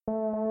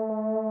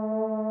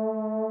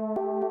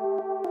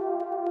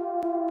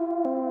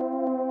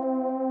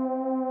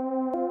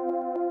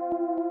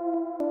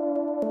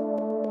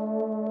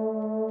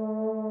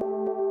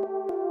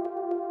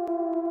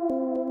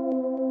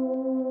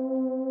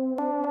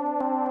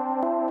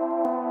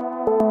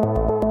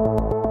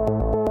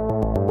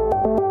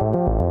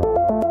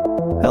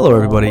Hello,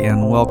 everybody,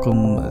 and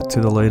welcome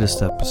to the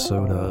latest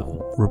episode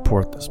of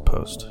Report This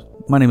Post.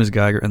 My name is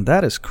Geiger, and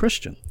that is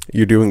Christian.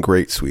 You're doing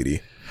great,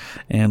 sweetie.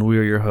 And we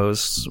are your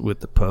hosts with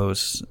the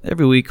posts.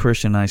 Every week,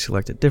 Christian and I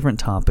select a different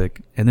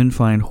topic and then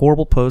find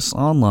horrible posts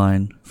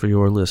online for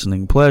your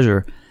listening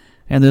pleasure.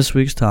 And this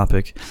week's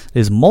topic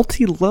is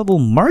multi-level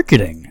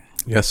marketing.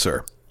 Yes,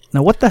 sir.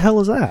 Now, what the hell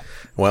is that?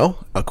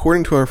 Well,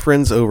 according to our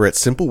friends over at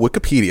Simple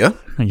Wikipedia,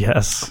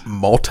 yes,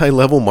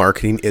 multi-level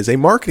marketing is a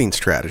marketing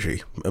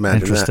strategy.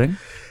 Imagine interesting.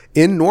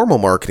 That. In normal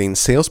marketing,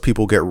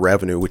 salespeople get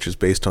revenue which is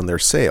based on their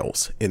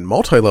sales. In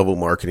multi-level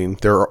marketing,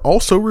 there are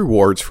also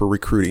rewards for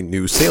recruiting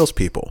new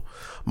salespeople.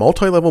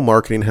 Multi-level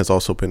marketing has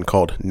also been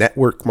called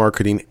network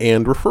marketing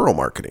and referral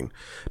marketing.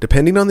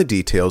 Depending on the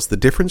details, the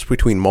difference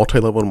between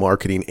multi-level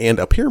marketing and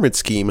a pyramid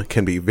scheme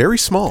can be very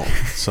small.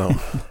 So,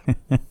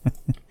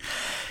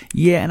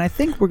 yeah, and I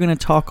think we're going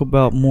to talk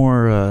about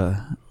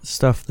more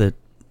stuff that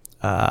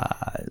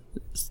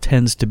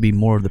tends to be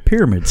more of the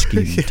pyramid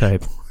scheme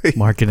type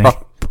marketing.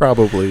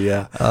 Probably,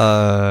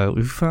 yeah.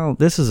 We found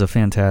this is a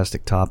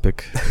fantastic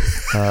topic.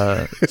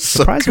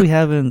 Surprised we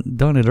haven't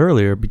done it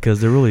earlier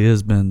because there really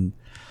has been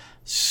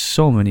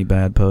so many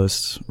bad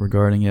posts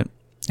regarding it.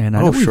 And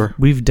I know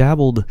we've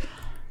dabbled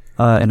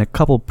in a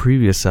couple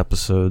previous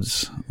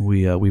episodes.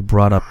 We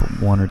brought up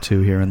one or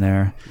two here and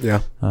there.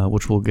 Yeah.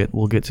 Which we'll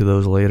get to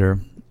those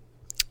later.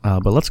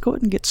 But let's go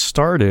ahead and get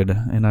started.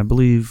 And I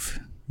believe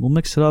we'll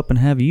mix it up and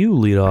have you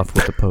lead off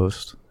with the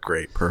post.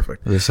 Great,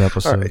 perfect. This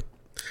episode. All right.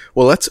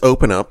 Well, let's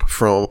open up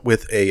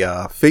with a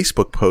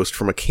Facebook post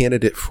from a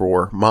candidate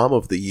for Mom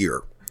of the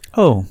Year.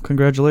 Oh,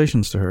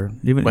 congratulations to her.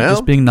 Even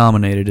just being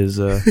nominated is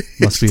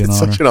must be an honor.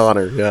 Such an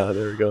honor. Yeah,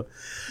 there we go.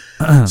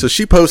 So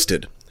she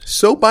posted,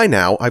 "So by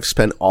now, I've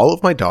spent all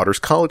of my daughter's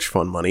college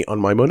fund money on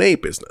my Monet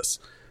business.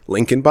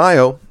 Link in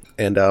bio."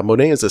 And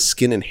Monet is a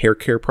skin and hair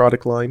care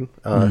product line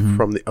of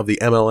the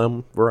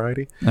MLM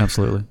variety.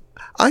 Absolutely.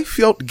 I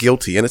felt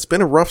guilty, and it's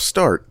been a rough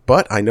start,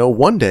 but I know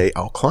one day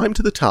I'll climb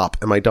to the top,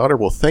 and my daughter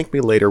will thank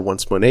me later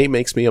once Monet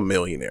makes me a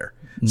millionaire.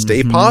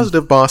 Stay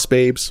positive, boss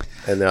babes.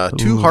 And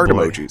two heart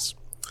emojis.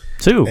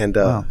 Two? And,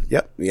 wow.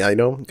 Yeah, I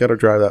know. Got to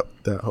drive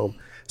that home.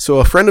 So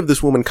a friend of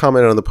this woman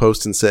commented on the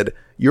post and said,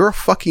 "You're a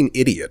fucking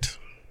idiot."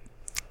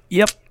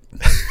 Yep.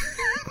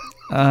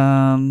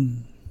 I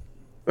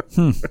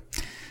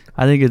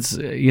think it's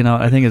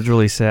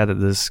really sad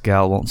that this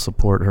gal won't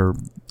support her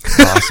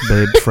boss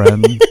babe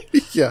friend.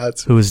 Yeah,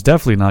 who is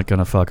definitely not going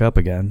to fuck up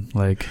again.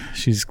 Like,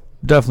 she's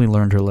definitely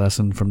learned her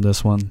lesson from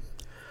this one.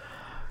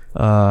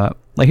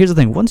 Here's the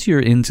thing. Once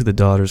you're into the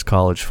daughter's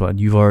college fund,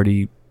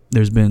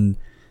 there's been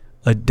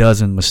a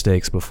dozen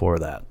mistakes before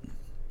that.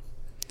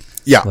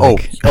 Yeah.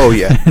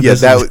 Yeah. Yeah.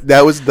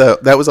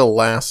 That was a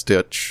last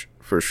ditch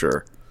for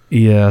sure.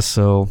 Yeah.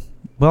 So,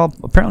 well,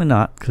 apparently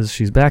not, because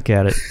she's back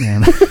at it,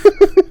 man.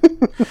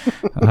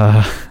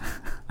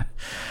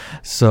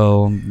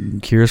 So I'm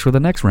curious where the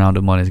next round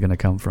of money is going to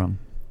come from.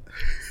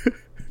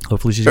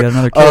 Hopefully she's got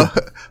another kid.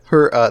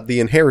 The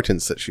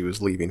inheritance that she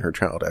was leaving her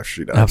child after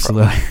she died.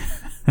 Absolutely.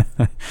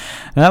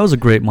 That was a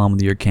great Mom of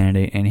the Year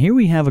candidate, and here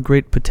we have a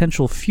great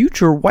potential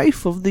future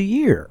Wife of the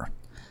Year.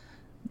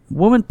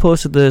 Woman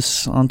posted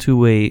this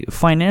onto a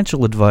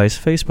financial advice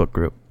Facebook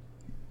group.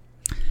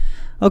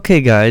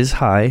 "Okay, guys,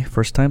 hi,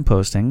 first time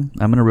posting.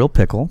 I'm in a real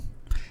pickle.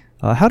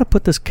 How to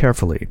put this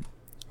carefully?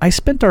 I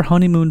spent our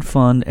honeymoon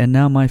fund, and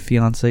now my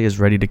fiancé is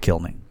ready to kill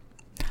me.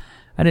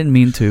 I didn't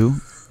mean to.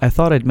 I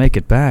thought I'd make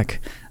it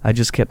back. I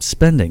just kept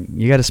spending.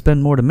 You gotta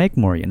spend more to make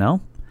more, you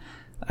know?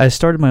 I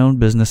started my own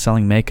business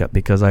selling makeup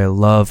because I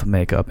love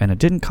makeup, and it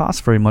didn't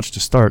cost very much to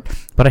start,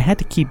 but I had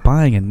to keep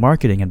buying and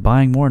marketing and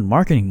buying more and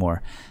marketing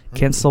more.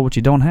 Can't sell what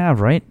you don't have,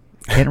 right?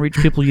 Can't reach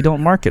people you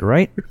don't market,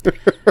 right?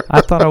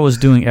 I thought I was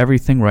doing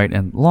everything right,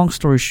 and long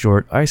story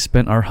short, I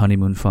spent our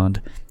honeymoon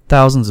fund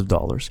thousands of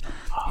dollars.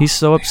 He's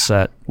so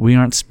upset. We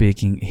aren't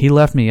speaking. He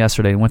left me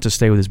yesterday and went to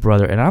stay with his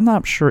brother, and I'm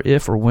not sure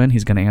if or when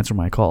he's going to answer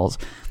my calls.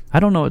 I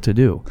don't know what to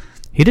do.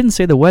 He didn't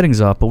say the wedding's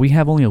up, but we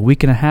have only a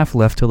week and a half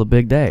left till the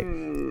big day.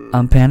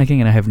 I'm panicking,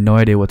 and I have no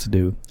idea what to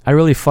do. I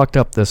really fucked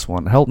up this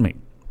one. Help me."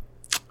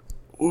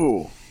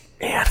 Ooh,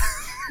 man.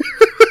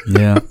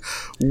 Yeah.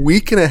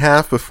 Week and a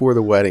half before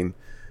the wedding.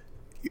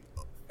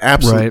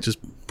 Absolutely, right. Just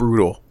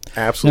brutal.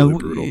 Absolutely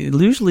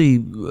brutal. Usually,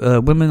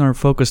 women are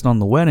focused on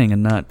the wedding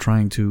and not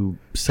trying to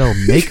sell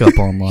makeup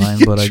online,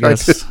 but I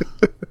guess...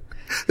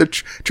 They're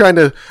trying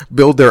to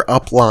build their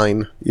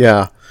upline.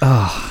 Yeah.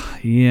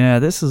 Yeah,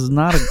 this is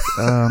not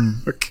a...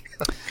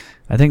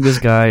 I think this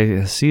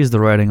guy sees the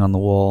writing on the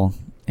wall,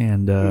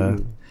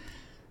 and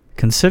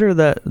consider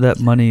that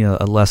money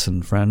a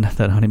lesson, friend,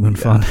 that honeymoon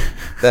fund.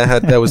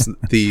 That was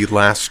the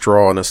last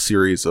straw in a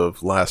series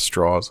of last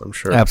straws, I'm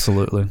sure.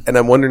 Absolutely. And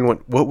I'm wondering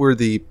what were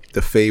the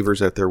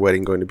favors at their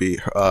wedding going to be?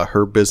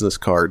 Her business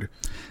card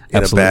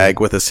in a bag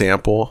with a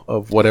sample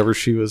of whatever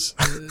she was.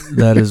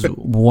 That is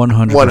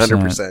 100%.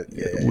 100%.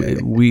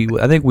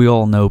 Yeah. I think we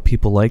all know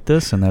people like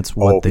this, and that's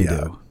what they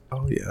do.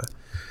 Oh, yeah.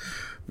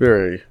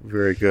 Very,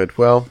 very good.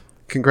 Well,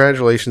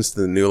 congratulations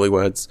to the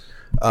newlyweds.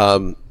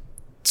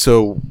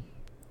 So,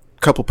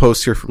 a couple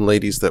posts here from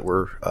ladies that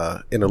were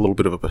in a little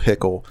bit of a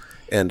pickle.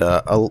 And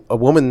a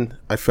woman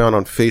I found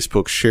on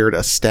Facebook shared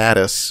a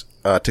status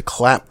to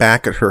clap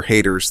back at her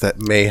haters that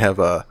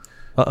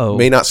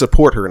may not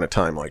support her in a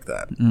time like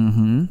that.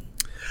 Mm-hmm.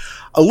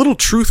 A little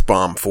truth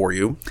bomb for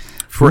you.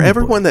 For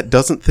everyone that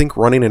doesn't think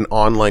running an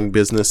online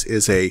business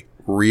is a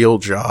real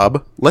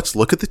job, let's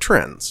look at the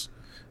trends.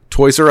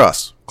 Toys R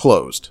Us,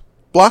 closed.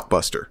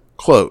 Blockbuster,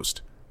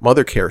 closed.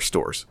 Mother Care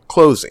stores,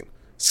 closing.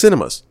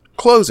 Cinemas,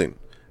 closing.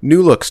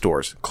 New Look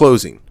stores,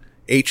 closing.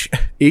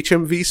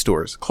 HMV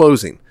stores,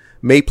 closing.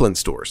 Maplin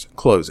stores,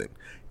 closing.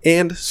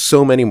 And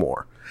so many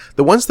more.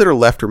 The ones that are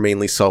left are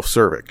mainly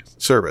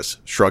self-service.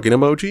 Shrugging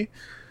emoji.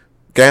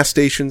 Gas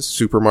stations,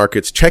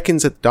 supermarkets,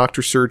 check-ins at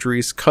doctor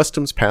surgeries,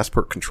 customs,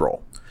 passport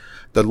control.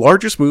 The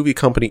largest movie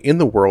company in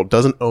the world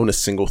doesn't own a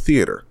single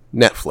theater.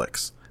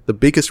 Netflix. The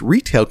biggest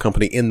retail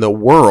company in the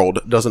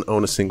world doesn't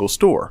own a single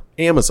store.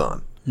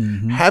 Amazon.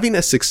 Mm-hmm. Having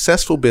a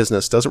successful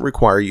business doesn't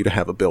require you to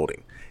have a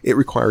building. It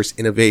requires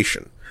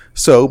innovation.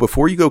 So,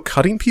 before you go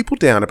cutting people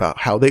down about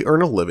how they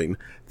earn a living,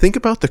 think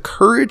about the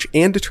courage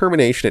and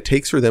determination it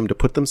takes for them to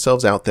put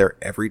themselves out there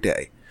every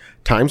day.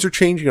 Times are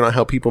changing on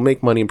how people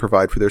make money and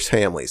provide for their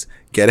families.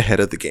 Get ahead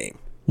of the game.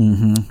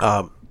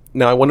 Mm-hmm.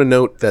 Now, I want to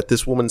note that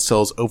this woman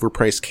sells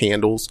overpriced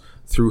candles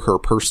through her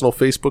personal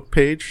Facebook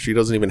page. She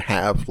doesn't even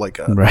have like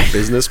a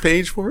business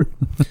page for it.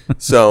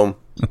 So,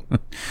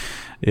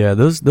 yeah,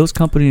 those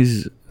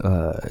companies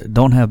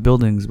don't have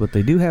buildings, but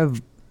they do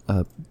have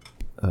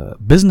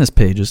business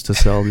pages to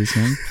sell these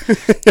things.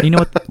 You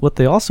know what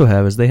they also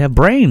have is they have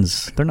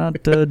brains. They're not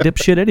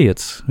dipshit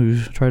idiots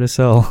who try to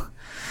sell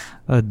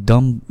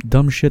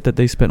dumb shit that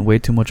they spent way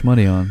too much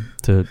money on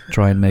to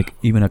try and make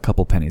even a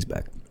couple pennies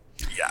back.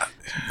 Yeah.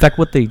 In fact,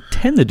 what they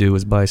tend to do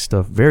is buy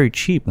stuff very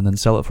cheap and then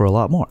sell it for a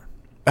lot more.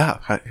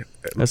 That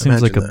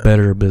seems like a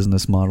better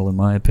business model in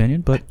my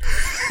opinion, but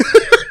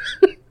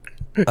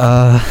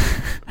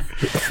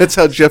that's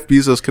how Jeff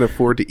Bezos can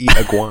afford to eat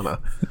iguana.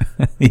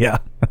 Yeah.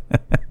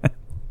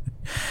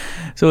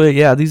 So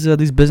yeah,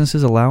 these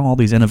businesses allow all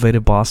these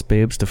innovative boss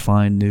babes to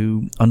find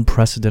new,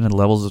 unprecedented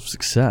levels of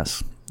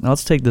success. Now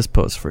let's take this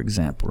post for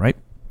example, right?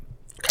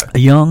 Okay. A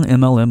young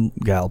MLM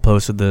gal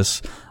posted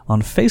this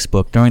on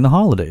Facebook during the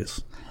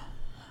holidays.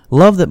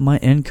 Love that my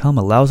income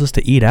allows us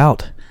to eat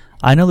out.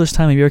 I know this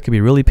time of year can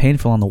be really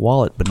painful on the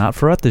wallet, but not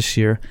for us this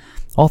year.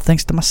 All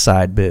thanks to my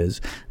side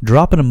biz.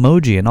 Drop an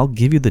emoji and I'll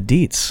give you the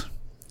deets.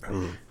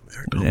 An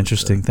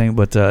interesting thing,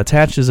 but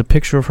attached is a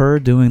picture of her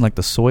doing like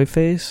the soy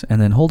face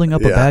and then holding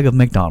up a bag of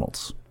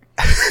McDonald's.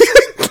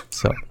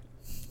 So,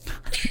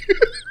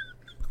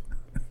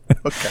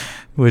 okay,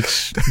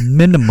 which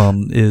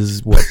minimum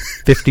is what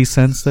 50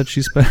 cents that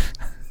she spent,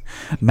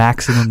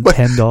 maximum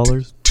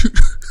 $10.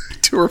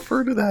 To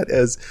refer to that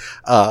as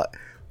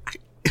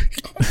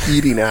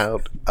eating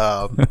out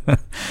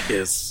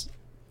is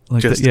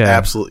like just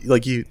absolutely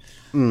like you.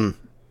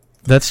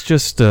 That's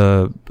just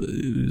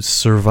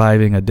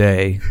surviving a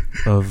day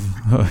of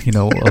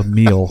a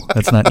meal.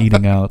 That's not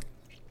eating out.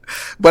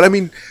 But I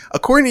mean,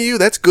 according to you,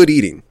 that's good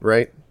eating,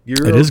 right?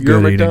 You're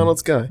a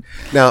McDonald's guy.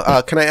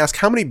 Now, can I ask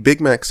how many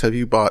Big Macs have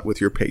you bought with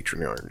your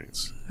Patreon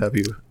earnings? Have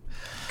you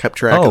kept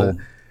track of that?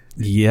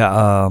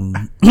 Yeah.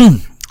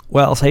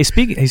 Well,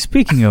 speaking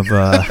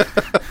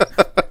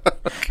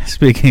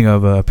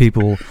of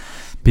people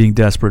being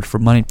desperate for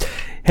money,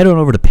 head on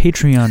over to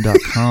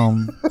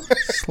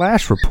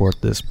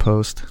patreon.com/report this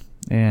post,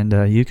 and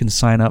you can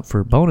sign up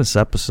for bonus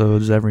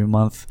episodes every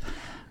month.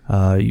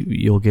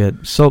 You'll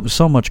get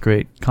so much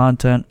great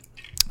content,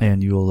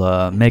 and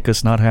you'll make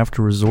us not have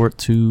to resort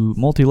to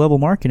multi-level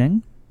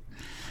marketing.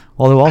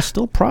 Although I'll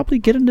still probably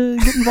get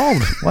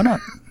involved. Why not?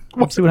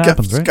 Let's see what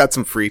happens, right? Got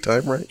some free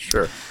time, right?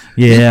 Sure.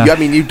 Yeah.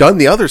 You've done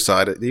the other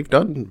side. You've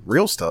done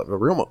real stuff,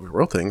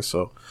 real things.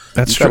 So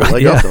that's true.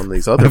 Up on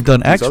these other, I've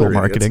done actual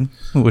marketing,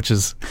 which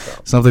is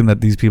something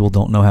that these people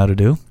don't know how to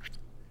do,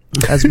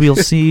 as we'll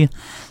see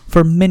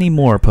for many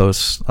more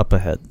posts up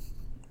ahead.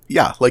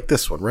 Yeah, like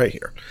this one right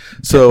here.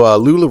 So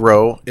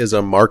LuLaRoe is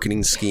a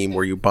marketing scheme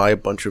where you buy a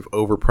bunch of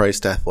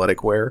overpriced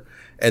athletic wear,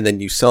 and then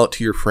you sell it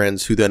to your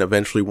friends who then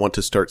eventually want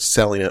to start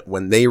selling it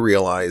when they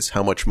realize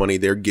how much money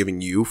they're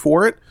giving you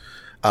for it.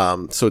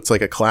 So it's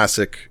like a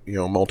classic,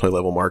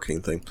 multi-level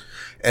marketing thing.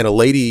 And a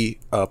lady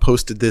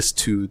posted this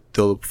to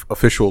the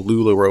official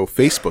LuLaRoe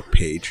Facebook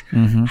page.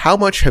 Mm-hmm. How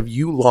much have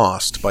you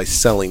lost by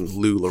selling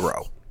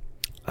LuLaRoe?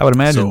 I would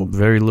imagine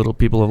very little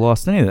people have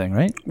lost anything,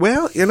 right?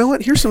 Well, you know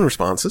what? Here's some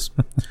responses.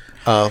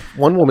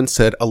 One woman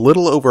said a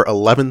little over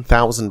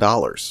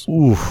 $11,000.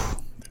 Ooh,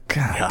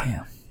 God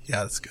damn.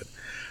 Yeah, that's good.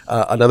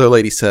 Another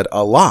lady said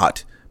a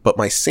lot, but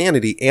my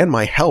sanity and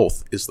my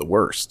health is the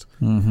worst.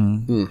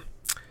 Mm-hmm.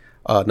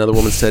 Another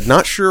woman said,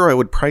 not sure I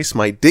would price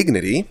my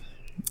dignity.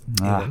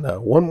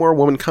 And one more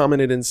woman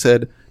commented and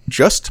said,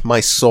 just my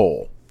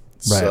soul.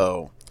 Right.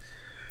 So,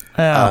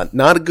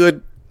 not a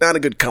good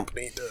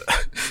company to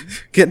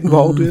get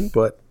involved in,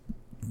 but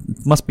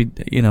must be,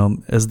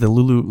 as the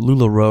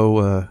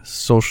LuLaRoe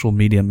social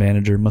media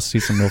manager, must see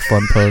some real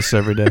fun posts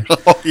every day.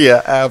 Oh,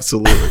 yeah,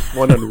 absolutely.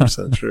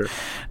 100% sure.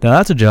 Now,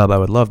 that's a job I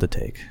would love to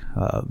take,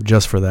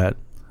 just for that,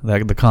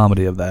 the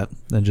comedy of that,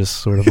 and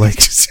just sort of like...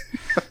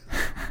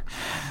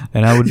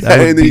 And I would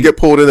and then you get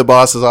pulled in the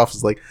boss's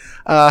office like,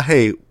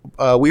 hey,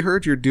 we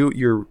heard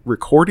you're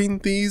recording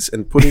these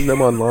and putting them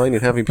online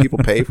and having people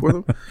pay for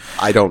them.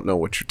 I don't know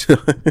what you're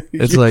doing.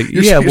 It's like,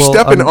 you're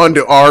stepping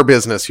onto our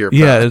business here.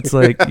 Yeah, pal. It's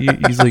like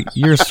he's like,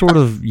 you're sort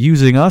of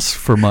using us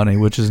for money,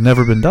 which has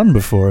never been done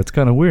before. It's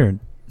kind of weird.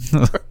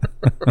 A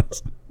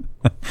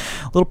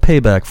little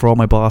payback for all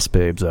my boss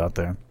babes out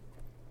there.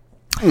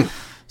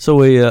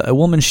 So a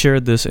woman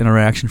shared this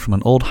interaction from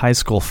an old high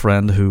school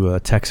friend who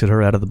texted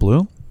her out of the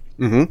blue.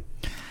 Mm-hmm.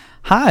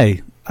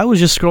 Hi, I was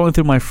just scrolling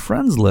through my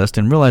friends list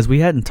and realized we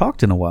hadn't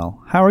talked in a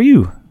while. How are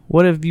you?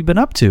 What have you been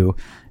up to?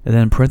 And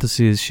then in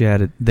parentheses she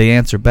added, they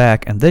answer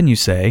back, and then you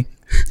say,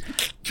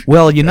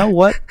 well, you know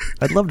what?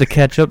 I'd love to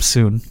catch up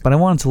soon, but I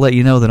wanted to let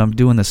you know that I'm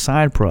doing this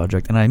side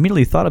project, and I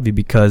immediately thought of you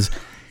because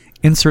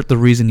insert the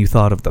reason you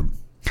thought of them.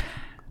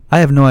 I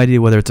have no idea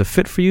whether it's a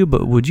fit for you,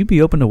 but would you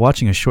be open to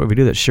watching a short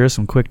video that shares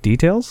some quick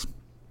details?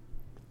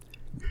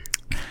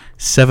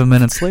 7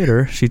 minutes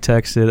later, she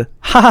texted,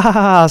 ha ha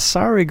ha,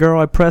 sorry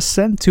girl, I pressed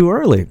send too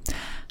early.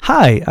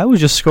 Hi, I was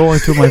just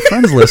scrolling through my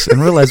friends list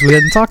and realized we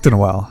hadn't talked in a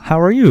while. How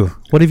are you?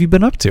 What have you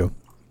been up to?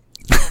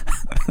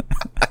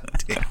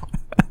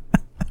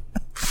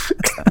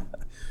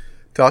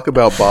 Talk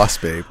about boss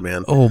babe,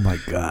 man. Oh my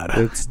God.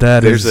 That's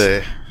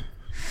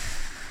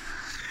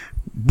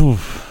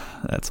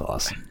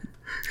awesome.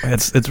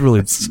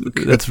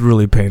 That's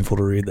really painful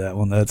to read that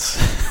one. That's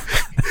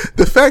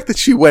the fact that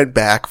she went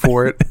back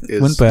for it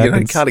is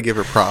gotta give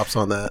her props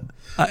on that.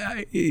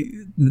 I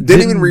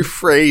didn't even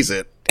rephrase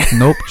it.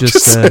 Nope, just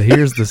said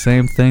here's the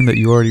same thing that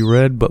you already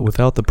read, but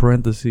without the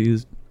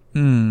parentheses.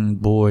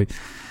 Boy,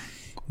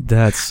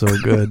 that's so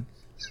good.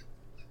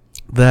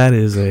 That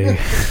is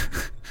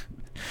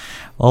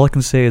all I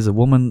can say is a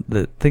woman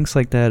that thinks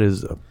like that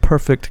is a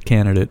perfect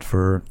candidate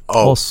for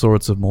all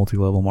sorts of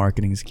multi-level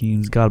marketing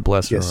schemes. God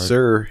bless her. Yes,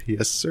 sir.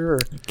 Yes, sir.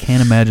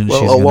 Can't imagine she's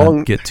going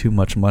to get too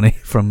much money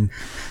from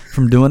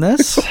doing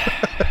this.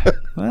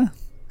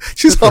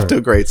 She's off to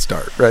a great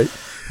start, right?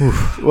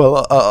 Oof.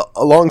 Well,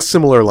 along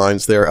similar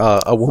lines there,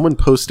 a woman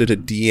posted a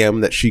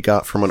DM that she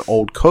got from an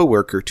old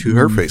coworker to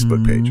her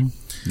Facebook page.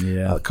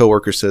 Yeah.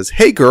 Coworker says,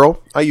 hey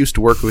girl, I used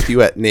to work with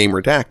you at Name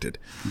Redacted.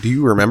 Do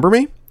you remember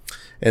me?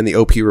 And the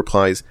OP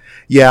replies,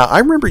 yeah, I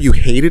remember you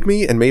hated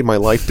me and made my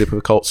life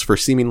difficult for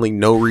seemingly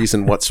no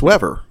reason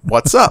whatsoever.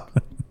 What's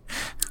up?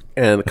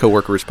 And the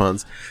coworker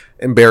responds,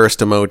 embarrassed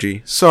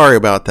emoji. Sorry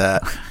about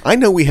that. I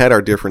know we had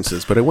our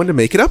differences, but I wanted to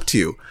make it up to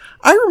you.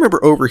 I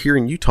remember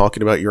overhearing you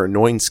talking about your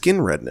annoying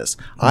skin redness.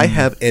 I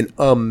have an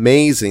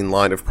amazing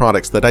line of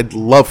products that I'd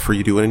love for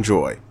you to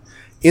enjoy.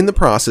 In the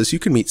process, you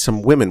can meet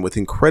some women with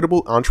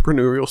incredible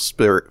entrepreneurial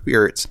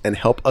spirits and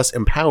help us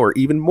empower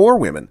even more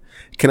women.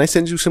 Can I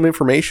send you some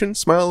information?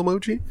 Smile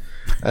emoji.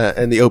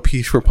 And the OP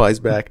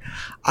replies back,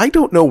 I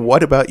don't know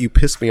what about you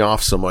pissed me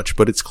off so much,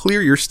 but it's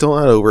clear you're still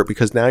not over it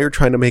because now you're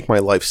trying to make my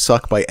life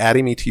suck by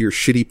adding me to your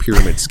shitty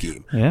pyramid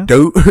scheme. Yeah.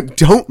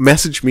 Don't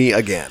message me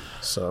again.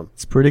 So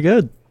it's pretty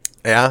good.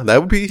 Yeah, that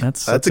would be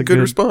that's a good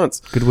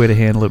response. Good way to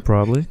handle it,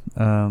 probably.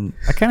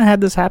 I kind of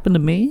had this happen to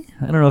me.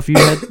 I don't know if you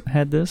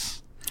had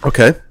this.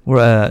 Okay.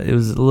 Where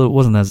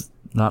wasn't as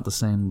not the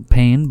same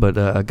pain, but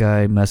a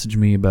guy messaged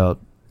me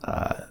about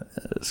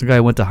some guy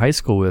I went to high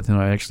school with, and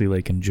I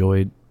actually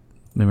enjoyed.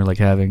 Remember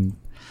having.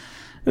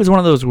 It was one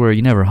of those where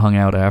you never hung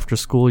out after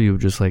school. You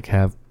would just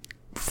have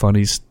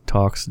funny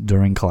talks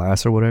during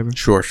class or whatever.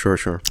 Sure. I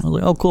was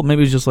like, oh, cool.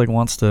 Maybe he just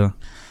wants to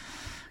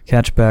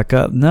catch back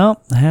up.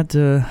 No, I had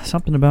to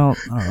something about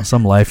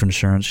some life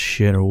insurance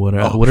shit or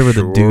whatever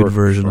the dude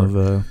version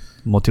of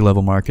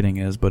multi-level marketing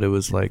is. But it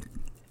was like.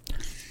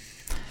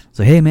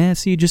 So hey man,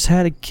 see you just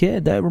had a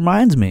kid. That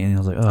reminds me, and I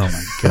was like, oh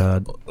my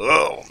God.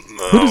 Oh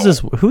no.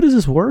 Who does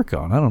this work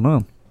on? I don't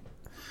know.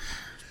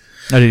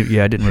 I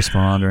didn't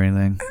respond or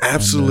anything.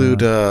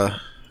 Absolute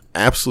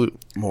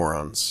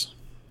morons.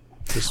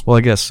 Well,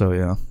 I guess so.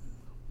 Yeah,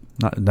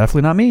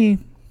 definitely not me.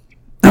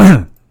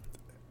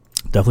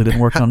 Definitely didn't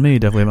work on me.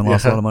 Definitely haven't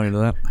lost a lot of money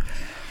to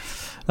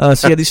that.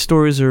 So yeah, these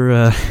stories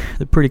are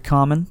they're pretty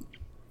common.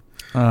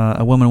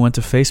 A woman went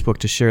to Facebook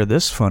to share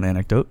this fun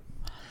anecdote.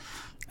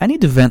 I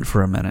need to vent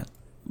for a minute.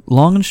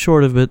 Long and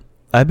short of it,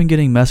 I've been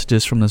getting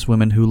messages from this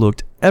woman who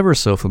looked ever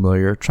so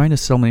familiar, trying to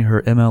sell me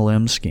her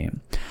MLM scheme.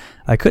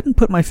 I couldn't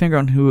put my finger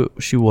on who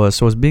she was,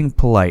 so I was being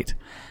polite.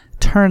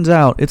 Turns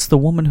out it's the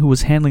woman who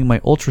was handling my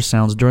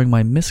ultrasounds during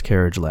my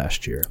miscarriage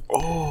last year.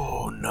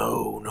 Oh,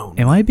 no.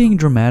 Am I being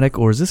dramatic,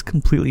 or is this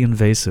completely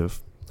invasive?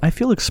 I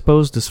feel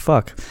exposed as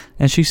fuck,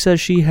 and she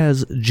says she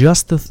has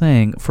just the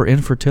thing for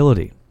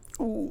infertility.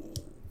 Ooh.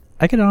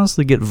 I could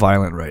honestly get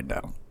violent right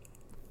now.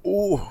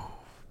 Ooh.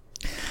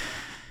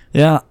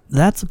 Yeah,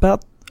 that's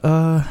about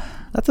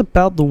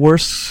the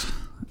worst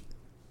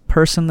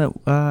person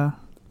that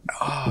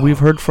we've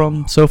heard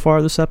from so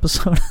far this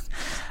episode.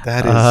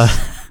 That is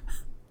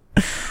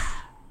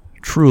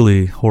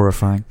Truly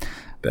horrifying.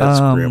 That's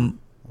grim.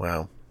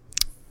 Wow.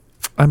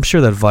 I'm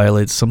sure that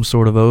violates some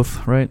sort of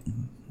oath, right?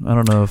 I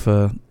don't know if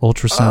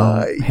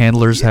ultrasound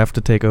handlers have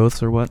to take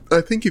oaths or what.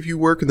 I think if you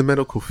work in the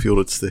medical field,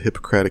 it's the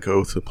Hippocratic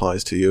Oath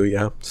applies to you.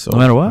 Yeah. So no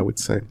matter what, I would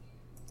say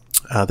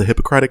the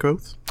Hippocratic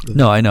Oath.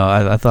 No, I know.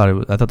 I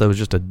thought that was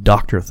just a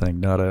doctor thing,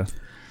 not a.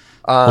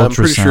 I'm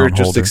pretty sure it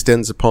just holder.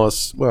 extends upon.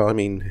 Well, I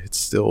mean, it's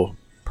still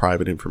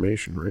private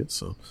information, right?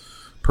 So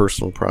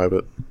personal,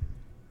 private.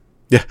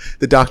 Yeah,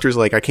 the doctor's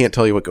like, I can't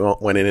tell you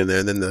what went in there,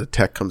 and then the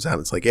tech comes out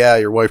and it's like, yeah,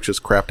 your wife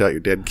just crapped out your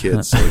dead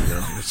kid, so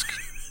just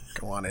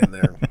go on in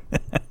there.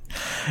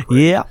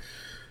 Yeah.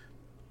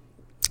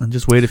 And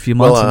just wait a few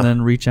months and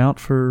then reach out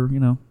for,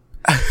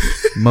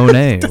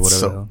 Monet or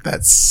whatever.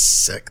 That's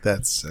sick.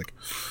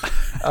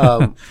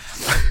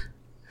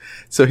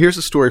 So here's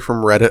a story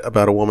from Reddit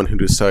about a woman who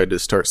decided to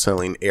start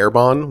selling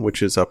Airbon,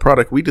 which is a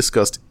product we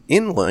discussed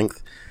in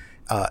length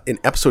in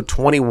episode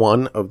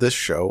 21 of this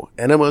show,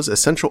 Enemas,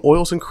 Essential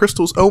Oils and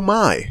Crystals, oh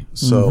my.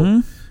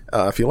 So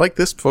if you like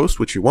this post,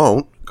 which you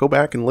won't, go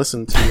back and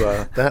listen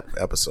to that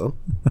episode.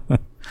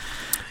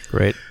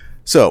 Great.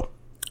 So,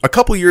 a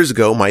couple years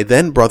ago, my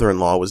then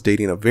brother-in-law was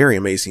dating a very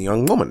amazing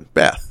young woman,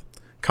 Beth.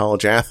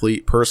 College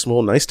athlete,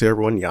 personable, nice to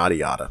everyone, yada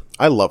yada.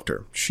 I loved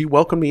her. She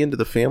welcomed me into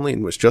the family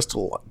and was just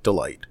a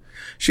delight.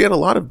 She had a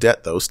lot of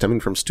debt, though, stemming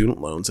from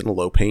student loans and a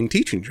low-paying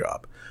teaching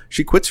job.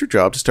 She quits her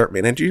job to start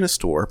managing a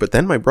store, but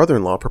then my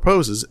brother-in-law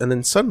proposes, and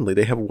then suddenly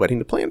they have a wedding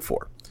to plan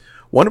for.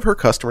 One of her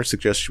customers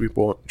suggests she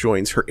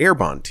joins her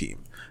Airbon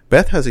team.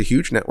 Beth has a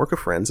huge network of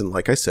friends and,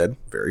 like I said,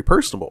 very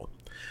personable.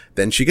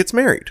 Then she gets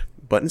married.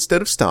 But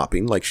instead of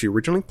stopping, like she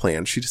originally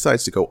planned, she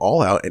decides to go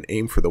all out and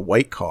aim for the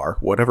white car,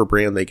 whatever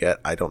brand they get,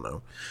 I don't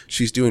know.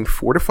 She's doing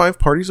 4 to 5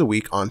 parties a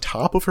week on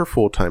top of her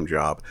full-time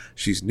job.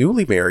 She's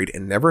newly married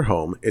and never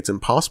home. It's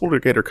impossible to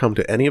get her come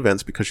to any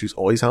events because she's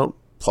always out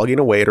plugging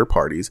away at her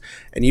parties,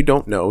 and you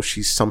don't know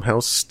she's somehow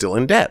still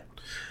in debt.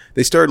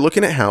 They started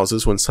looking at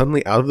houses when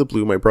suddenly out of the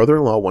blue my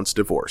brother-in-law wants a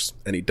divorce,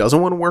 and he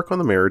doesn't want to work on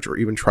the marriage or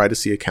even try to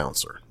see a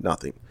counselor.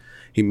 Nothing.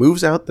 He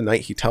moves out the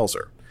night he tells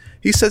her.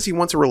 He says he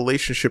wants a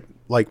relationship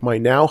like my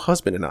now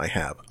husband and I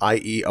have,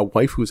 i.e. a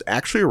wife who's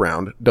actually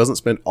around, doesn't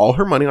spend all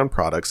her money on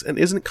products, and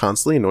isn't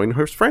constantly annoying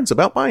her friends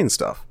about buying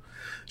stuff.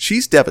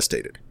 She's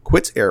devastated,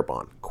 quits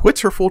Airbon,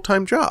 quits her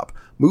full-time job,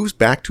 moves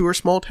back to her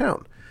small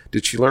town.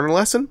 Did she learn a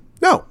lesson?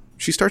 No.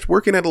 She starts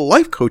working at a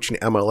life coaching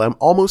MLM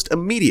almost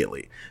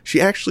immediately.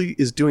 She actually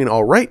is doing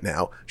all right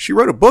now. She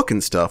wrote a book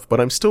and stuff, but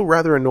I'm still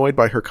rather annoyed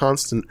by her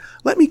constant,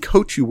 let me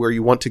coach you where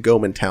you want to go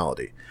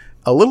mentality.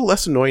 A little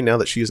less annoying now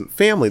that she isn't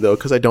family, though,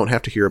 because I don't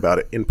have to hear about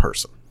it in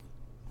person.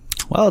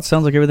 Well, it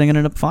sounds like everything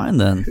ended up fine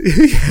then.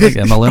 Like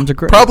MLMs are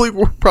great. Probably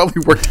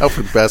worked out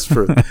for the best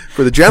for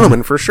the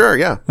gentleman, for sure,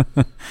 yeah.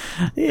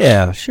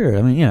 Yeah, sure.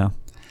 I mean,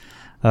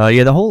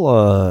 the whole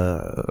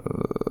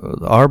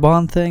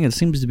Arbonne thing, it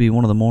seems to be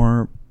one of the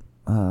more...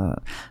 I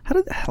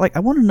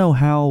want to know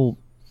how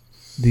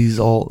these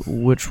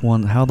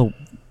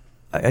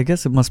I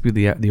guess it must be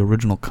the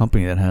original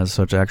company that has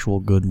such actual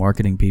good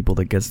marketing people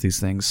that gets these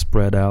things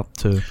spread out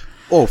to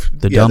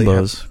the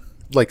Dumbos.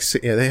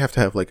 They have to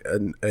have like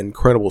an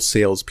incredible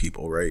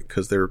salespeople, right?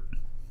 Because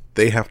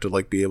they have to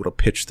like be able to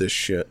pitch this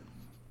shit.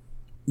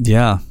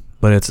 Yeah,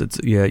 but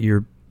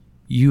you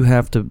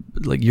have to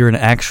you're an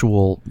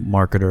actual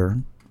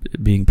marketer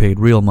being paid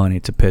real money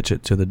to pitch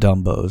it to the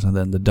Dumbos, and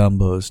then the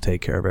Dumbos take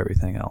care of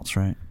everything else,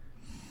 right?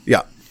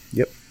 Yeah.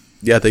 Yep.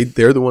 Yeah,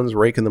 they're the ones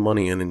raking the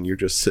money in, and you're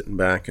just sitting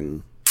back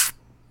and.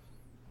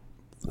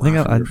 I think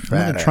I'm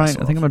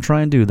gonna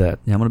try and do that.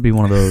 Yeah, I'm gonna be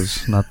one of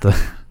those, not the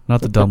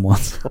dumb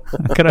ones.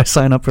 Can I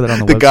sign up for that on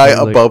the website? The guy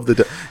above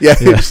the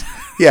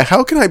yeah.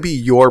 How can I be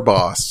your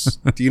boss?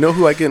 Do you know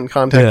who I get in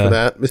contact for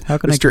that? How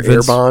can Mr. I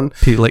Airbon?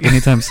 People,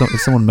 anytime if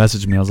someone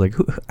messaged me, I was like,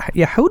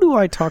 who do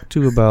I talk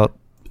to about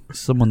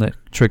someone that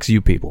tricks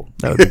you people?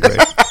 That would be great.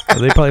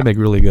 They probably make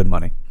really good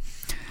money.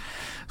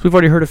 So we've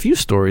already heard a few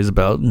stories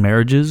about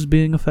marriages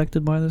being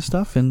affected by this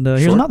stuff, and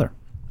here's another.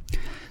 A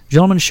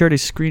gentleman shared a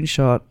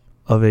screenshot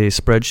of a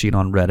spreadsheet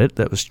on Reddit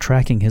that was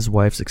tracking his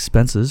wife's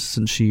expenses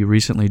since she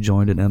recently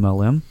joined an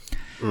MLM.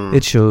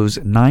 It shows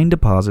 9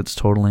 deposits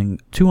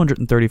totaling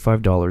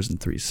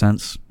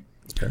 $235.03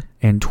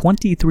 and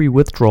 23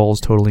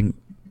 withdrawals totaling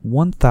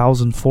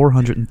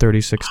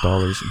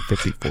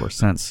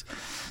 $1,436.54.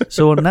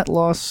 So a net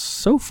loss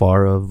so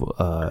far of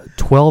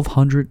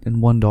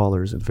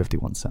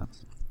 $1,201.51.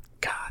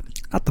 God,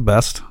 not the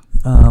best.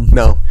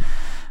 No.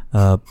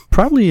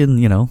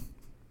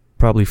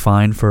 Probably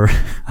fine for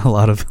a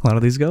lot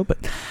of these go, but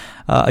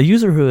a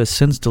user who has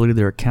since deleted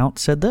their account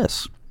said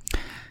this: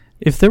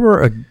 if there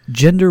were a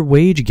gender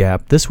wage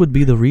gap, this would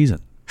be the reason.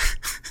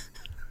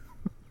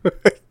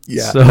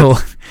 Yeah, so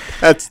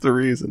that's the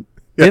reason.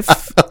 If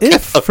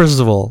first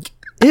of all,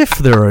 if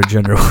there are a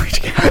gender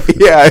wage gap,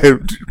 yeah,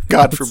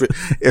 God forbid,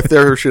 if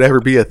there should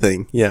ever be a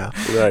thing, yeah,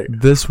 right.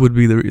 This would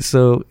be the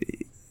so.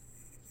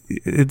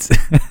 It's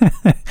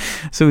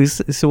so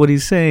what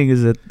he's saying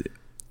is that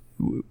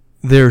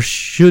there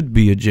should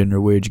be a gender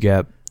wage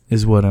gap,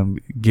 is what I'm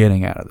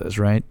getting out of this,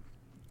 right?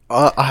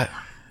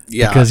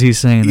 Yeah, because he's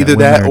saying either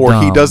that that women or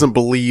are he dumb. doesn't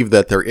believe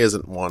that there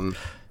isn't one.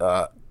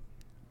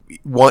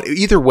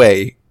 Either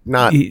way,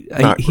 not He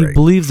great.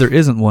 believes there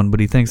isn't one, but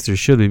he thinks there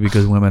should be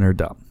because women are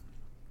dumb.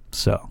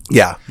 So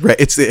Yeah, right.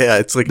 It's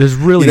like there's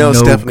really no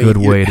Stephanie, good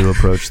way to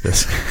approach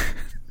this.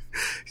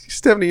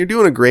 Stephanie, you're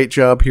doing a great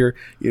job here.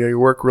 You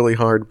work really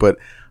hard, but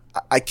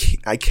I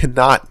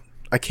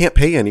can't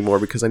pay you anymore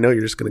because I know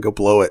you're just going to go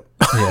blow it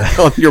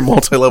on your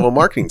multi-level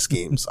marketing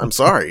schemes. I'm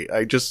sorry,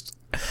 I just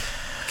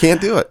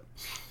can't do it.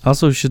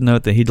 Also, should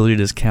note that he deleted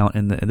his account,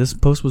 and this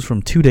post was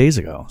from 2 days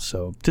ago,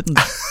 so didn't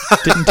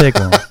take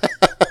long.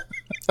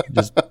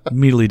 Just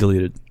immediately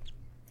deleted.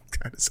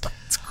 That's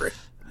great.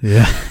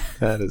 Yeah,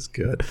 that is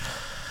good.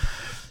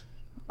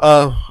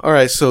 All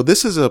right, so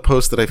this is a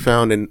post that I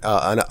found in,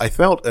 and I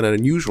felt an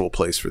unusual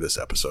place for this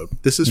episode.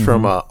 This is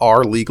from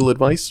Our Legal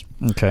Advice.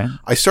 Okay.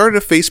 I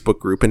started a Facebook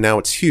group, and now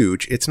it's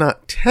huge. It's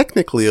not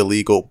technically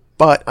illegal,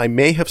 but I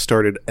may have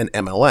started an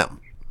MLM.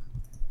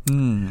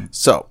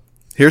 So,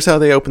 here's how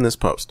they open this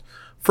post.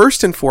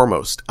 First and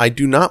foremost, I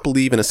do not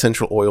believe in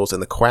essential oils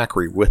and the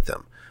quackery with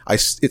them.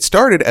 It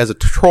started as a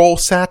troll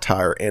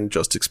satire and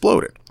just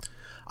exploded.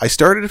 I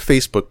started a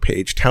Facebook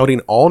page touting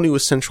all new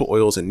essential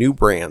oils and new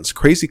brands.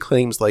 Crazy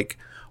claims like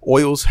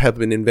oils have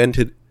been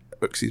invented.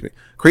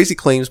 Crazy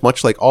claims,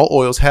 much like all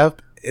oils have,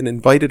 and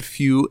invited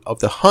few of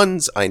the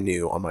Huns I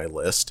knew on my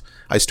list.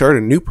 I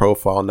started a new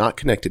profile not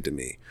connected to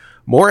me.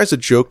 More as a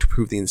joke to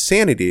prove the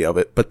insanity of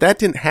it, but that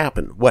didn't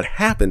happen. What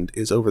happened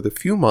is over the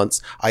few months,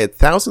 I had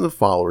thousands of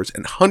followers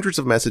and hundreds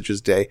of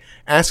messages a day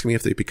asking me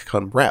if they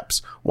become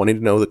reps, wanting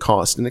to know the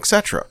cost and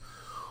etc.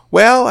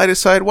 Well, I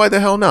decided why the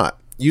hell not?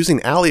 Using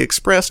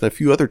AliExpress and a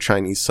few other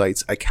Chinese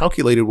sites, I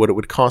calculated what it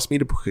would cost me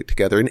to put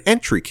together an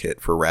entry kit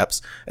for reps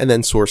and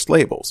then source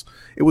labels.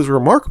 It was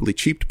remarkably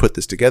cheap to put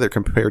this together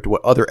compared to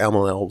what other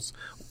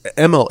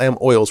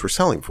MLM oils were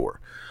selling for.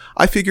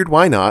 I figured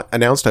why not,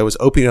 announced I was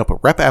opening up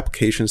rep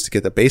applications to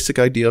get the basic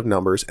idea of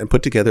numbers and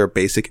put together a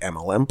basic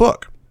MLM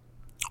book.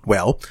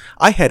 Well,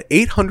 I had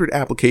 800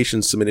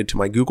 applications submitted to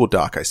my Google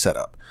Doc I set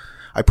up.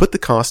 I put the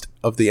cost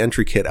of the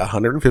entry kit at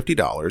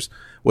 $150,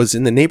 was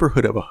in the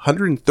neighborhood of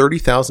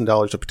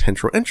 $130,000 of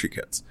potential entry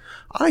kits.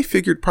 I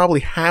figured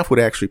probably half would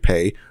actually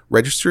pay,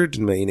 register a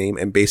domain name,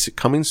 and basic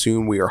coming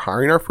soon, we are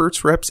hiring our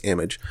first reps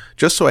image,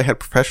 just so I had a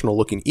professional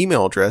looking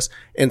email address,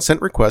 and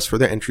sent requests for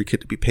the entry kit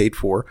to be paid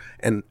for,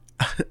 and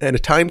a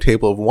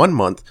timetable of 1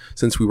 month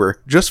since we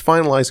were just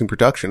finalizing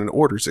production and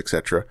orders,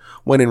 etc.,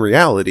 when in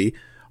reality,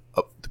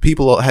 the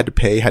people had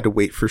to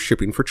wait for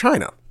shipping for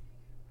China.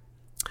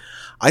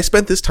 I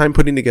spent this time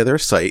putting together a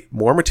site,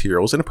 more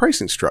materials, and a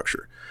pricing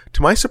structure.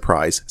 To my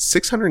surprise,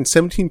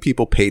 617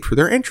 people paid for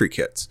their entry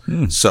kits.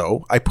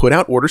 So I put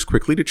out orders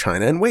quickly to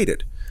China and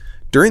waited.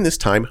 During this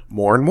time,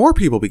 more and more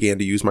people began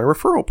to use my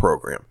referral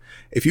program.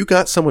 If you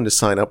got someone to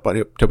sign up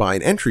to buy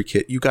an entry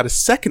kit, you got a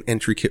second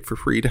entry kit for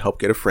free to help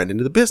get a friend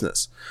into the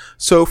business.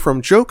 So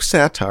from joke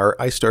satire,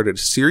 I started a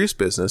serious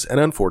business and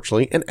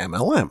unfortunately an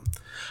MLM.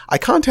 I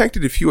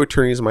contacted a few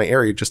attorneys in my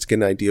area just to get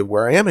an idea of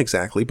where I am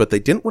exactly, but they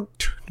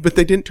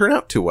didn't turn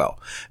out too well.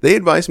 They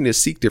advised me to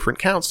seek different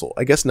counsel.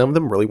 I guess none of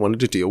them really wanted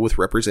to deal with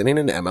representing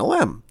an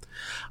MLM.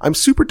 I'm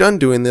super done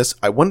doing this.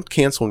 I want to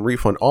cancel and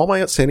refund all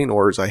my outstanding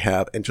orders I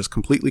have and just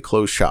completely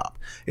close shop.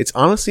 It's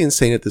honestly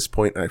insane at this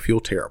point and I feel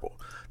terrible.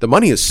 The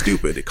money is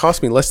stupid. It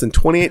cost me less than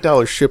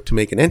 $28 shipped to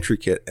make an entry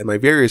kit, and my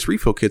various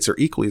refill kits are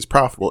equally as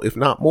profitable, if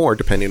not more,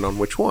 depending on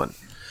which one.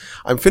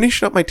 I'm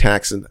finishing up my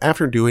taxes, and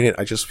after doing it,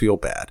 I just feel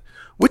bad.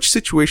 Which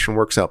situation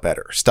works out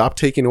better? Stop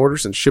taking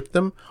orders and ship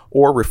them,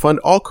 or refund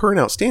all current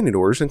outstanding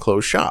orders and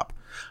close shop?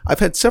 I've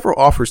had several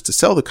offers to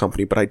sell the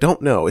company, but I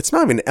don't know. It's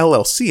not even an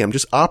LLC. I'm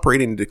just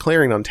operating and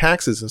declaring on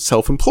taxes as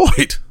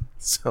self-employed.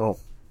 So,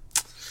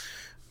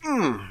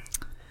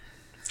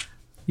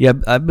 Yeah,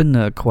 I've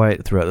been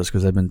quiet throughout this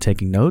because I've been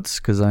taking notes.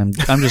 Because I'm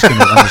just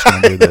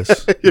gonna do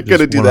this. You're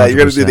gonna do that. You're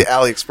gonna do the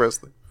AliExpress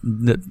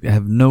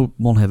thing.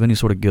 Won't have any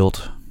sort of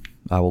guilt.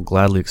 I will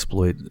gladly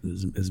exploit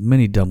as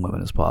many dumb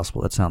women as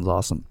possible. That sounds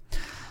awesome.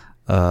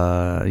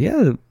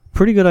 Yeah,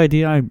 pretty good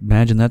idea. I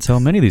imagine that's how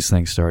many of these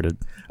things started.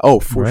 Oh,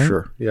 for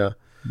sure. Yeah.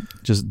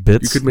 Just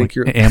bits. You could make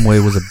your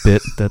Amway was a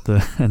bit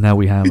and now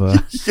we have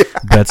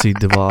Betsy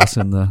DeVos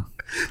in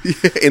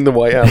the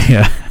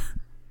YM.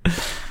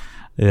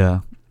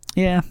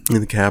 Yeah. In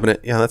the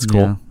cabinet. Yeah, that's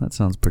cool. Yeah, that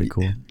sounds pretty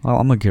cool.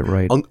 I'm gonna get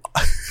right. Once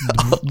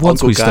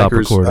Uncle we stop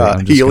Geiger's,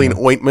 recording, healing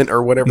ointment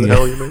or whatever the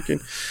hell you're making.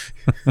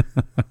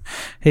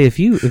 Hey, if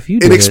you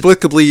did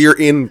inexplicably you're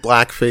in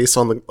blackface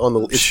on the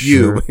it's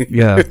sure. you.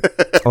 Yeah.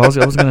 I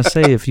was gonna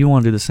say if you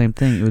want to do the same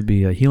thing, it would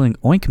be a healing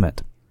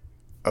ointment.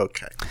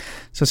 Okay.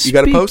 So you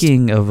got a post?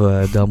 Speaking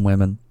of dumb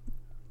women,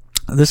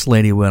 this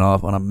lady went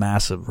off on a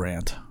massive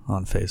rant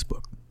on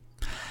Facebook.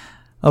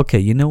 Okay,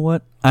 you know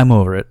what? I'm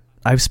over it.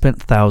 I've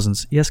spent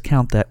thousands, yes,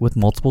 count that with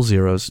multiple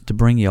zeros, to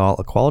bring y'all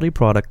a quality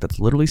product that's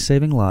literally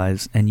saving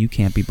lives, and you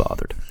can't be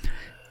bothered.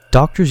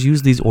 Doctors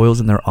use these oils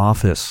in their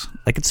office.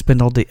 I could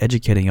spend all day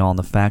educating y'all on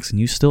the facts,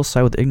 and you still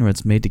side with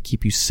ignorance made to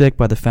keep you sick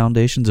by the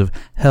foundations of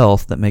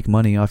health that make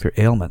money off your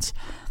ailments.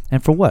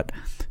 And for what?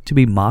 To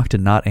be mocked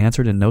and not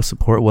answered and no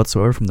support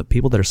whatsoever from the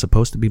people that are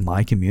supposed to be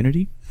my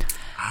community?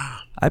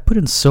 I put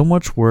in so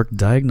much work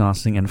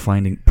diagnosing and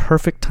finding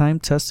perfect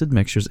time-tested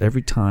mixtures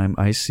every time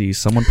I see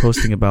someone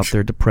posting about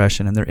their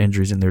depression and their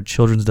injuries and their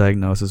children's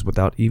diagnosis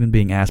without even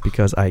being asked,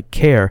 because I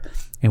care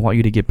and want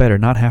you to get better,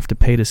 not have to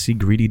pay to see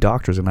greedy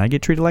doctors. And I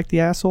get treated like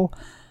the asshole?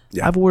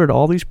 Yeah. I've ordered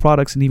all these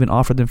products and even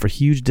offered them for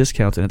huge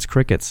discounts, and it's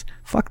crickets.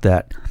 Fuck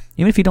that.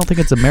 Even if you don't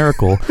think it's a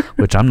miracle,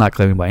 which I'm not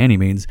claiming by any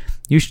means,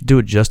 you should do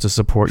it just to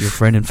support your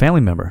friend and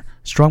family member.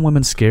 Strong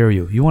women scare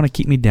you. You want to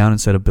keep me down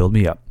instead of build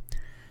me up.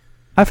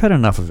 I've had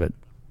enough of it.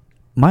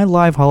 My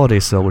live holiday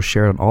sale was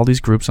shared on all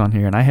these groups on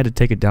here, and I had to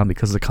take it down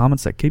because of the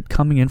comments that keep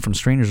coming in from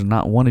strangers, and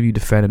not one of you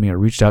defended me or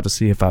reached out to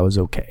see if I was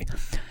okay.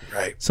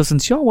 Right. So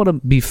since y'all want to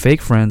be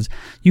fake friends,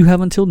 you have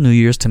until New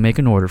Year's to make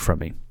an order from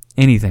me.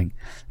 Anything.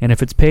 And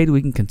if it's paid,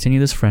 we can continue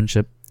this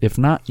friendship. If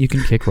not, you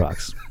can kick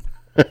rocks.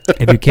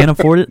 If you can't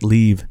afford it,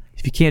 leave.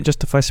 If you can't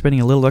justify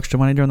spending a little extra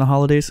money during the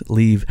holidays,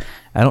 leave.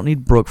 I don't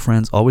need broke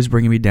friends always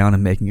bringing me down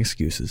and making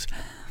excuses.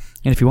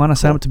 And if you want to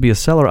sign up to be a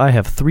seller, I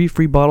have 3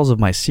 free bottles of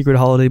my secret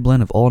holiday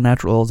blend of all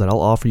natural oils that I'll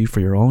offer you for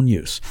your own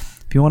use.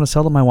 If you want to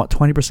sell them, I want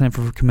 20%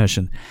 for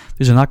commission.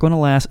 These are not going to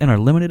last and are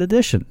limited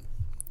edition.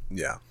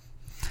 Yeah.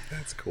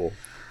 That's cool.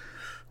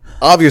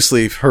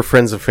 Obviously, her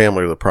friends and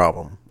family are the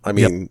problem. I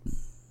mean,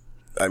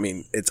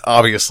 it's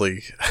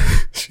obviously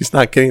she's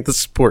not getting the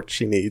support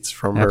she needs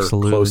from her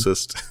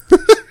closest.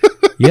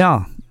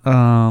 Yeah.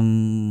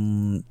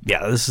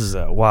 This is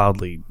a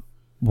wildly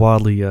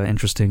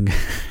interesting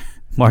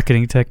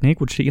marketing technique,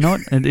 which, you know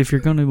what, and if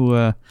you're going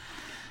to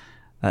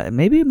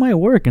maybe it might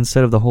work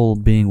instead of the whole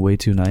being way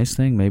too nice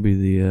thing. Maybe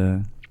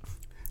the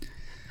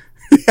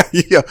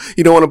yeah,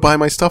 you don't want to buy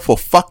my stuff? Well,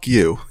 fuck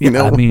you. You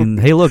know? I mean,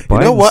 hey, look,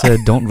 Biden said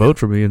don't vote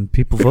for me, and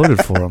people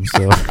voted for him.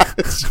 So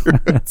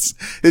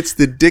it's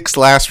the dick's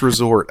last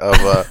resort of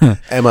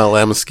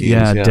MLM schemes.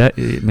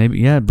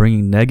 Yeah,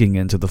 bringing negging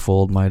into the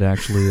fold might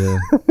actually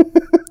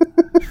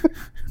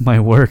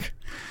might work.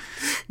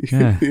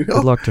 Yeah,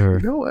 good luck to her.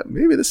 You know what?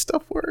 Maybe this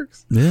stuff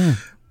works. Yeah.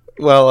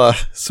 Well,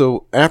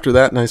 so after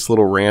that nice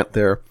little rant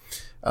there,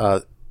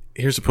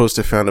 here's a post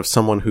I found of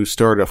someone who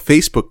started a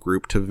Facebook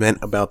group to vent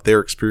about their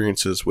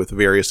experiences with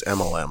various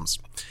MLMs.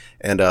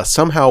 And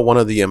somehow one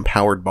of the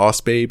empowered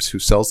boss babes who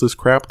sells this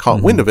crap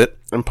caught wind of it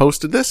and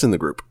posted this in the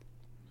group.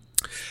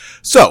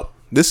 So,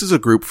 this is a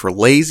group for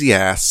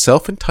lazy-ass,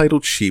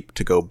 self-entitled sheep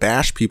to go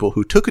bash people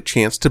who took a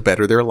chance to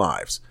better their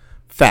lives.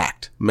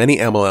 Fact, many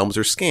MLMs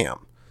are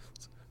scam.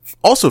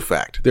 Also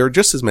fact, there are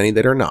just as many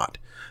that are not.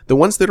 The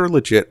ones that are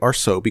legit are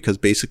so because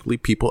basically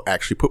people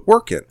actually put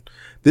work in.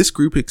 This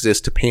group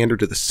exists to pander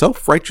to the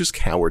self-righteous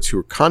cowards who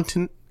are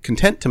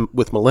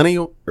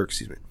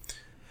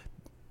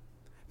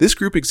This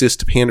group exists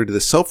to pander to the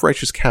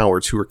self-righteous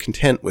cowards who are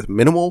content with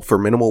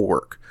minimal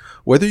work.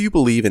 Whether you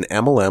believe in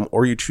MLM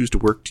or you choose to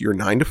work to your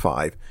 9 to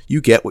 5,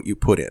 you get what you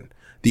put in.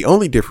 The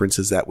only difference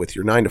is that with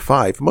your 9 to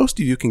 5, most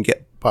of you can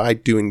get by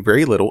doing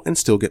very little and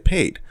still get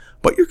paid.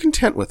 But you're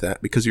content with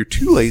that because you're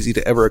too lazy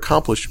to ever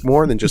accomplish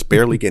more than just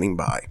barely getting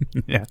by.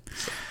 Yeah.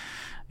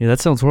 Yeah, that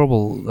sounds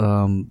horrible,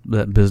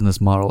 that business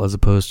model, as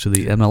opposed to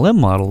the MLM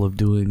model of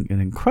doing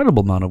an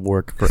incredible amount of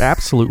work for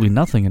absolutely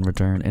nothing in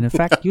return, and in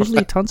fact,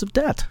 usually tons of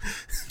debt.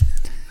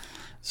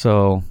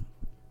 So,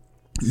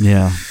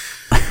 yeah.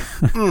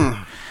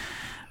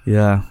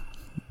 Yeah.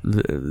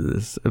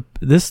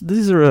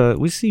 These are,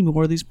 we see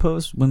more of these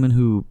posts, women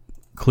who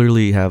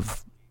clearly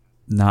have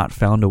not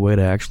found a way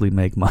to actually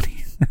make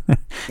money.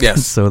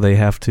 Yes. So they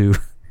have to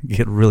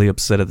get really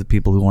upset at the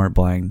people who aren't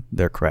buying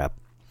their crap.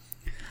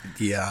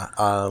 Yeah.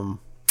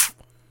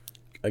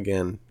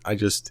 Again, I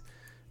just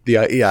the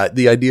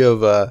idea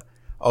of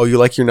you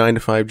like your 9 to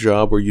 5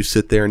 job where you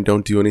sit there and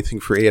don't do anything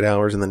for 8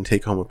 hours and then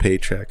take home a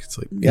paycheck. It's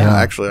like,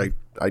 actually,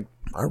 I do.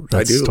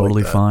 That's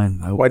totally like that.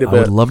 fine. I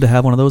would love to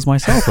have one of those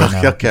myself right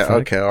now.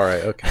 Okay, all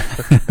right,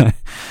 okay.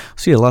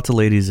 See, lots of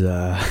ladies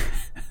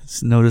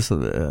notice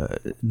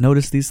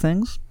these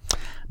things.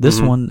 This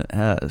one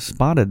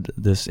spotted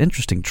this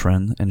interesting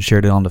trend and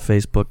shared it onto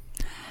Facebook.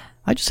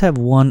 I just have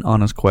one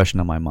honest question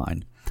on my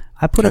mind.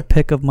 I put a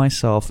pic of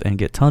myself and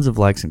get tons of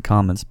likes and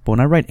comments, but when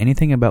I write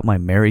anything about my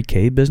Mary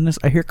Kay business,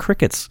 I hear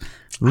crickets.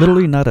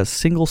 Literally not a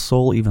single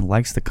soul even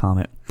likes the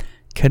comment.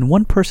 Can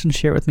one person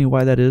share with me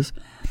why that is?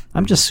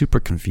 I'm just super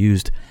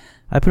confused.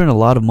 I put in a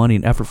lot of money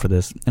and effort for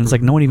this, and it's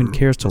like no one even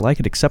cares to like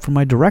it except for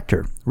my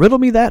director. Riddle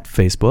me that,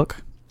 Facebook.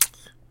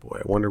 Boy,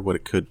 I wonder what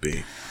it could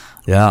be.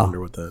 Yeah. I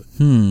wonder what that...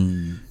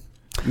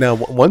 Now,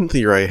 one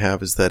theory I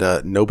have is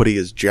that nobody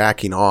is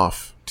jacking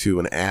off to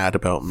an ad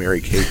about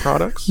Mary Kay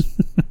products.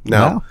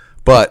 Now,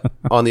 but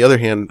on the other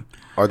hand,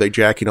 are they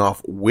jacking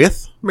off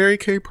with Mary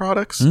Kay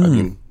products? I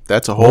mean,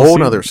 that's a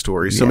whole other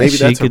story. So maybe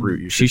that's a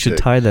route you should take. She should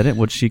tie that in.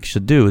 What she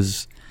should do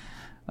is,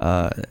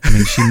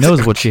 she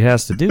knows what she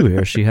has to do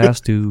here. She has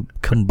to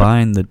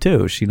combine the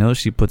two. She knows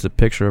she puts a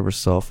picture of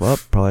herself up,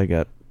 probably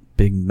got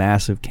big,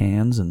 massive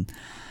cans, and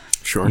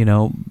sure,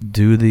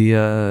 do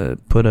the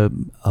put a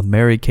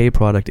Mary Kay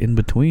product in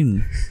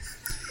between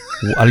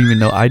I don't even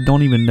know. I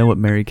don't even know what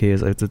Mary Kay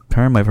is. It's a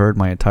term I've heard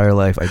my entire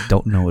life. I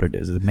don't know what it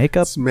is. Is it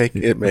makeup? It's makeup.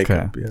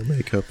 Okay. Yeah,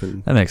 makeup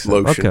and That makes sense.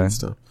 lotion Okay. and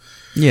stuff.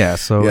 Yeah,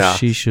 so Yeah.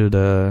 she should,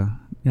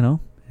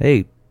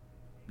 hey,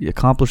 you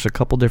accomplish a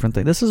couple different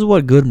things. This is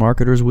what good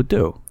marketers would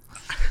do,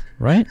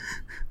 right?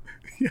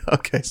 Yeah.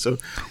 Okay. So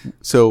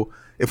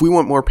if we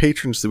want more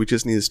patrons, we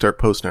just need to start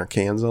posting our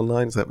cans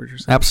online. Is that what you're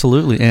saying?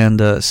 Absolutely.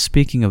 And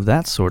speaking of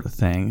that sort of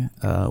thing,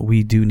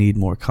 we do need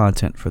more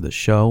content for the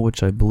show,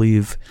 which I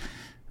believe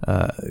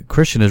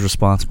Christian is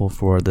responsible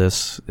for.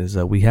 This is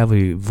we have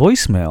a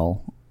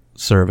voicemail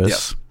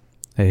service.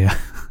 Yes. A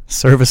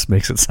service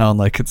makes it sound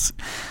like it's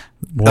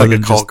more Like a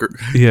than call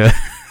just, yeah.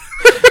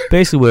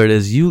 Basically, what it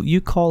is,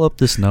 you call up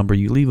this number,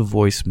 you leave a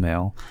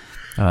voicemail,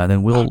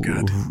 then we'll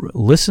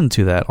listen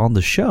to that on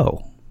the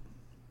show.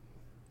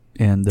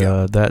 And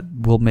that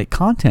will make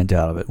content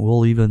out of it.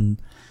 We'll even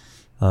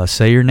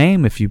say your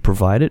name if you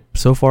provide it.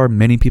 So far,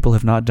 many people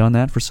have not done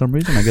that for some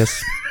reason. I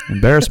guess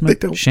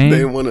embarrassment, shame. They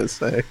don't want to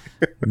say.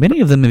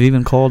 Many of them have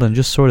even called and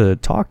just sort of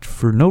talked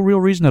for no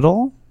real reason at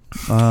all.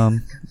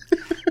 Don't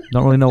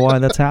really know why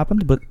that's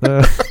happened, but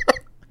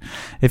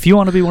if you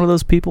want to be one of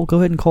those people, go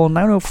ahead and call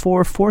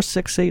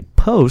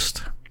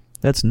 904-468-POST.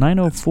 That's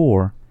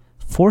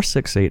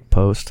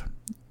 904-468-POST.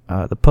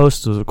 The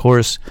post is, of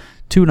course,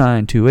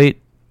 2928.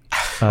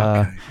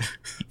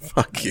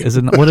 Fuck you. Is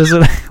it? What is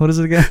it? What is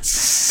it again?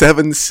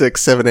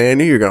 767. I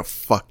knew you were gonna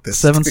fuck this.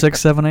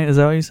 7678. Is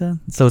that what you said?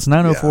 So it's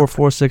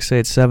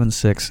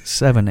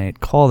 904-468-7678.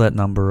 Call that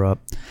number up.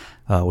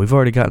 We've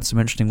already gotten some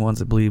interesting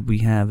ones. I believe we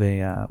have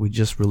we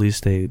just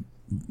released a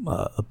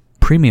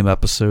premium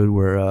episode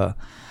where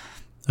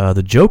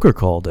the Joker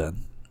called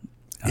in.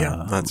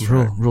 Yeah, that's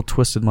real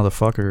twisted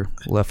motherfucker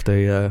left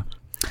a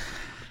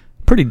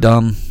pretty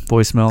dumb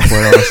voicemail,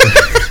 quite honestly.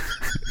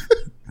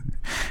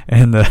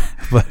 And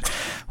but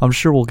I'm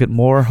sure we'll get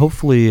more.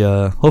 Hopefully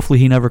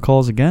he never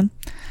calls again.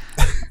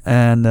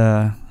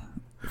 And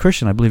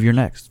Christian, I believe you're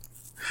next.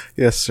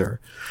 Yes, sir.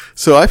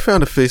 So I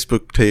found a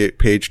Facebook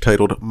page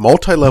titled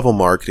Multi-Level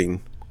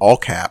Marketing, all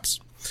caps,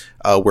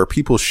 where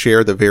people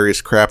share the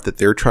various crap that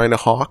they're trying to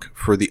hawk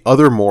for the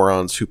other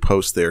morons who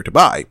post there to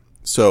buy.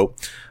 So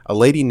a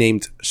lady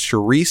named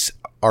Charisse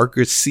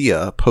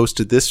Argacia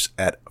posted this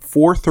at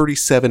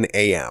 4:37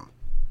 a.m.,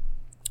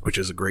 which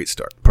is a great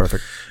start.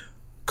 Perfect.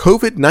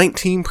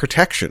 COVID-19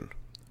 protection.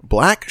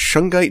 Black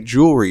shungite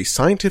jewelry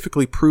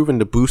scientifically proven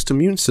to boost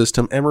immune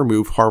system and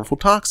remove harmful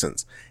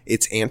toxins.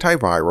 It's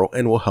antiviral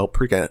and will help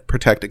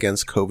protect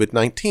against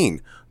COVID-19.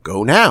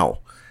 Go now.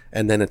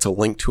 And then it's a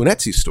link to an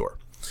Etsy store.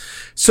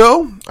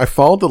 So I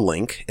followed the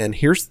link, and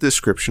here's the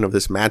description of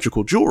this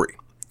magical jewelry.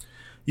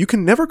 You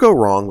can never go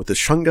wrong with the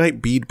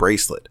shungite bead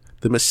bracelet.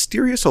 The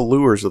mysterious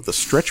allures of the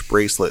stretch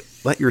bracelet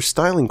let your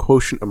styling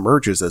quotient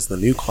emerges as the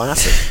new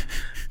classic.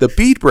 The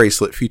bead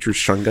bracelet features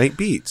shungite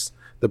beads.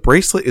 The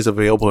bracelet is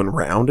available in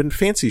round and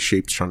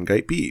fancy-shaped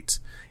shungite beads.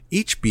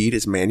 Each bead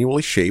is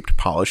manually shaped,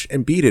 polished,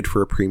 and beaded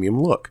for a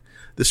premium look.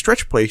 The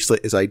stretch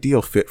bracelet is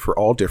ideal fit for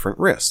all different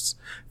wrists.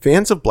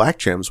 Fans of black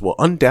gems will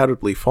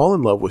undoubtedly fall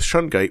in love with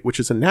shungite, which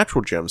is a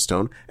natural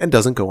gemstone and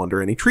doesn't go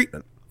under any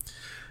treatment.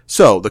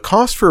 So, the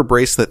cost for a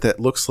bracelet that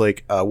looks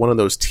like one of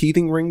those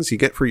teething rings you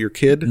get for your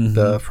kid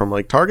from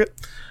like Target,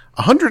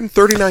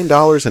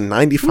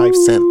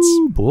 $139.95.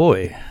 Ooh,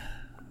 boy.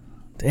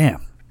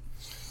 Damn.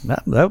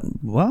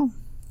 Well,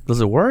 does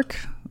it work?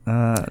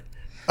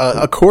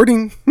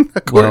 According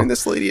to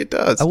this lady, it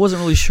does. I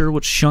wasn't really sure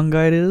what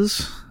shungite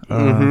is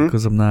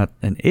because I'm not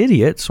an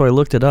idiot, so I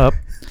looked it up.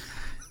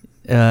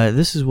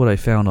 This is what I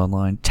found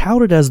online.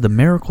 Touted as the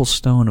miracle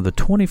stone of the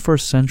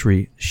 21st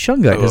century,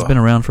 shungite has been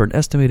around for an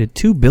estimated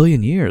 2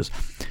 billion years.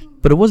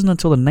 But it wasn't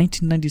until the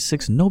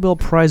 1996 Nobel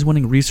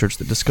Prize-winning research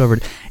that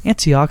discovered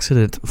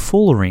antioxidant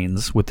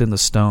fullerenes within the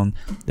stone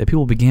that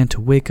people began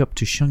to wake up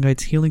to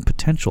shungite's healing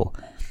potential.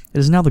 It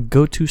is now the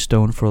go-to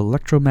stone for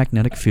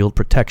electromagnetic field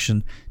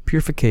protection,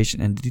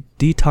 purification, and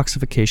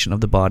detoxification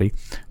of the body,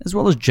 as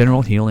well as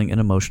general healing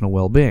and emotional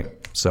well-being.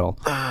 So,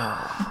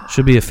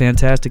 should be a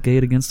fantastic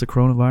aid against the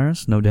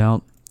coronavirus, no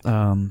doubt.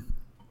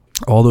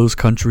 All those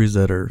countries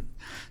that are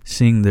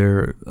seeing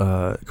their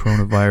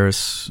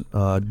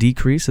coronavirus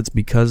decrease, it's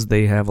because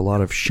they have a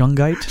lot of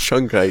shungite.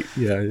 Shungite,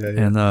 yeah.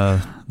 And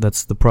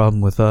that's the problem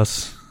with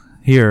us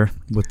here,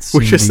 with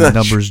seeing the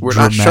numbers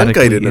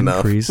dramatically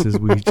increase, is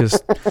we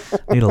just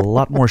need a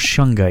lot more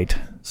shungite.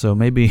 So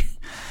maybe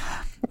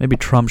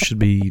Trump should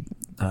be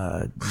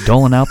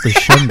doling out the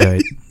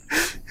shungite.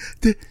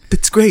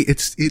 That's great.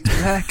 It's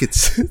black.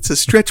 It's a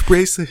stretch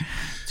bracelet.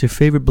 It's your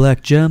favorite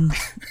black gem.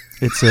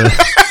 It'll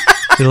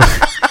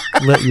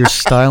let your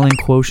styling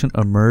quotient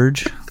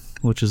emerge,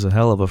 which is a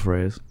hell of a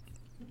phrase.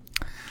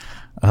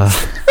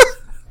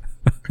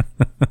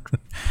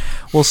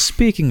 Well,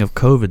 speaking of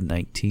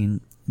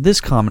COVID-19,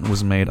 this comment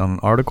was made on an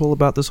article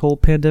about this whole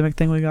pandemic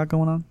thing we got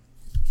going on.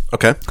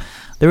 Okay.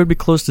 There would be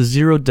close to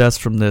 0 deaths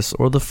from this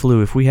or the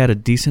flu if we had a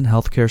decent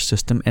healthcare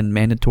system and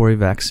mandatory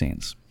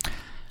vaccines.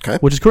 Okay.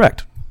 Which is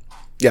correct.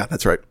 Yeah,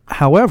 that's right.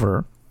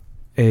 However,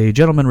 a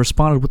gentleman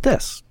responded with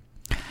this.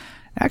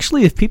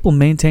 Actually, if people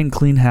maintain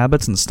clean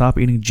habits and stop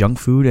eating junk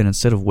food, and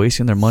instead of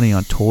wasting their money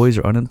on toys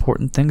or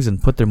unimportant things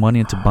and put their money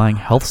into buying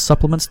health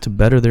supplements to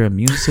better their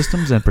immune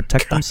systems and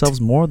protect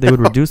themselves more, they would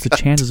reduce the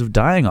chances of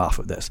dying off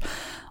of this.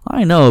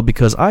 I know,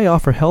 because I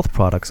offer health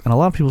products, and a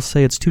lot of people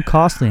say it's too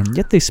costly, and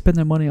yet they spend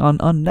their money on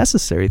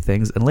unnecessary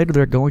things, and later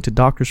they're going to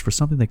doctors for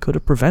something they could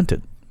have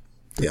prevented.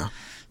 Yeah.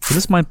 So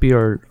this might be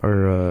our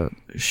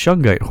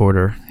Shungite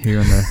hoarder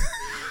here in the...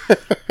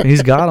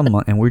 He's got them,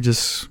 and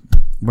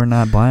we're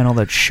not buying all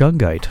that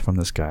Shungite from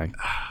this guy.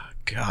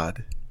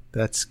 God,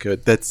 that's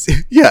good. It's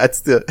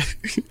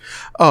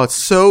it's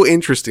so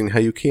interesting how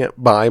you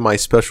can't buy my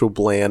special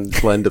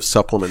blend of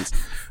supplements,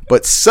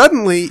 but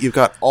suddenly you've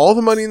got all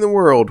the money in the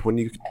world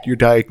when you're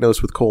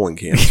diagnosed with colon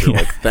cancer. Yeah.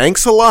 Like,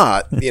 thanks a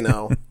lot,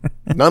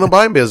 None of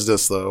my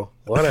business, though.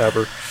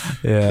 Whatever.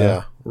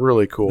 Yeah,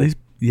 really cool.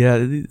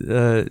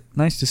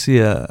 Nice to see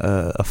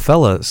a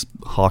fella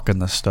hawking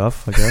this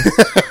stuff, I guess.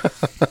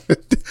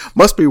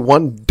 Must be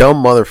one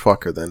dumb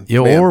motherfucker then. Yeah,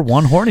 or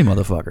one horny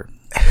motherfucker.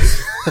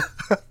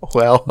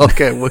 Well,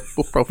 okay, we'll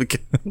probably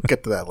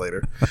get to that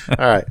later.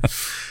 All right.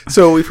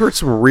 So we've heard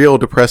some real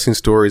depressing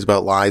stories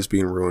about lives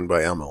being ruined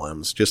by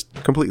MLMs. Just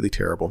completely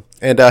terrible.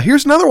 And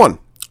here's another one.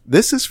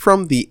 This is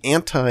from the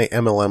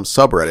anti-MLM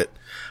subreddit.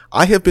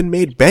 I have been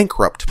made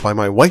bankrupt by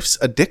my wife's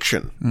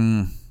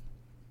addiction.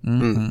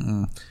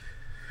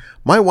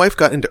 My wife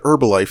got into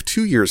Herbalife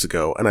 2 years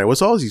ago, and I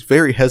was always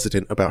very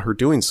hesitant about her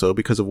doing so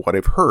because of what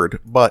I've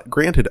heard, but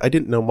granted, I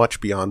didn't know much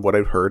beyond what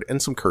I've heard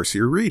and some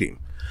cursory reading.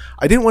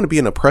 I didn't want to be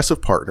an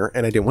oppressive partner,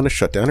 and I didn't want to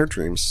shut down her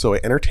dreams, so I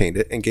entertained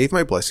it and gave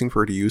my blessing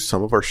for her to use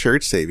some of our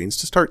shared savings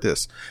to start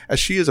this, as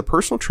she is a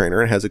personal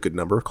trainer and has a good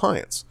number of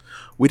clients.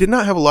 We did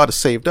not have a lot of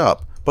saved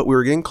up, but we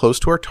were getting close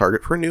to our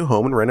target for a new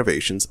home and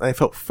renovations, and I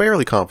felt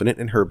fairly confident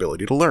in her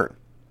ability to learn.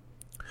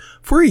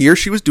 For a year,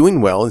 she was doing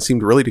well and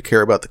seemed really to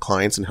care about the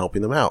clients and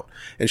helping them out,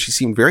 and she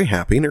seemed very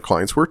happy, and her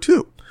clients were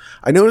too.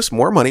 I noticed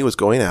more money was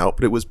going out,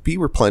 but it was be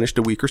replenished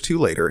a week or two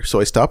later,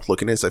 so I stopped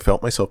looking as I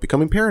felt myself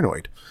becoming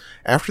paranoid.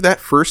 After that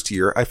first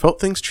year, I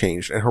felt things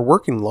changed and her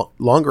working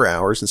longer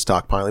hours and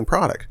stockpiling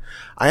product.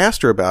 I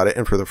asked her about it,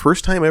 and for the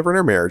first time ever in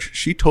our marriage,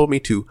 she told me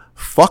to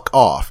fuck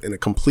off in a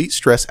complete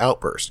stress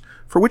outburst,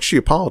 for which she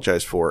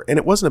apologized for, and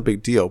it wasn't a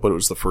big deal, but it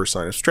was the first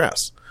sign of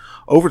stress.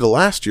 Over the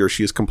last year,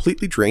 she has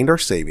completely drained our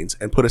savings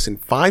and put us in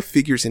 5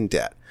 figures in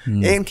debt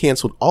and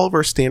canceled all of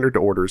our standard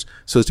orders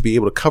so as to be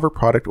able to cover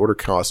product order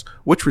costs,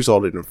 which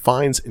resulted in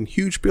fines and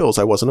huge bills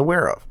I wasn't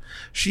aware of.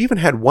 She even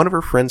had one of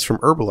her friends from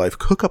Herbalife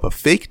cook up a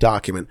fake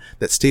document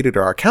that stated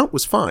our account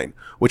was fine,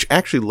 which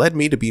actually led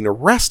me to being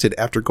arrested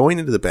after going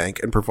into the bank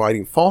and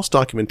providing false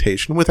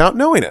documentation without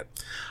knowing it.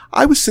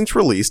 I was since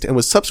released and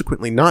was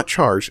subsequently not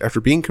charged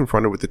after being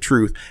confronted with the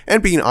truth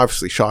and being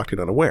obviously shocked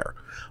and unaware.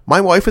 My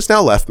wife has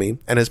now left me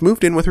and has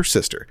moved in with her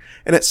sister,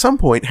 and at some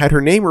point had her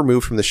name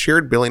removed from the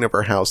shared billing of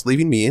our house,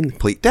 leaving me in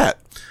complete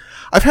debt.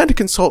 I've had to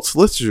consult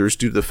solicitors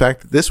due to the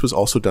fact that this was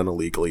also done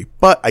illegally,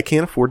 but I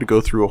can't afford to go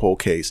through a whole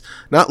case,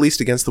 not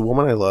least against the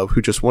woman I love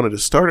who just wanted to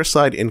start a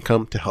side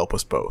income to help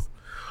us both.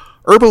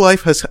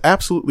 Herbalife has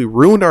absolutely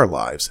ruined our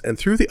lives, and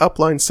through the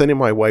upline sending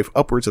my wife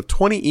upwards of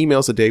 20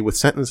 emails a day with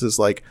sentences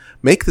like,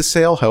 make the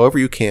sale however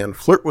you can,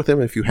 flirt with him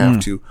if you have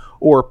to,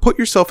 or put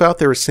yourself out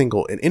there as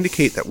single and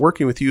indicate that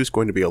working with you is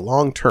going to be a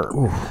long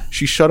term.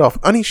 She shut off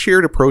any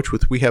shared approach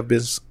with we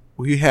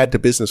had to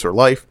business or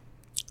life,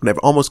 and I've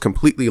almost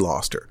completely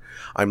lost her.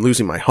 I'm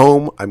losing my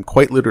home, I'm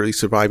quite literally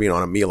surviving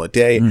on a meal a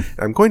day, and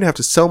I'm going to have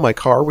to sell my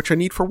car, which I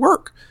need for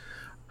work.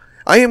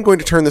 I am going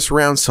to turn this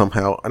around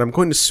somehow, and I'm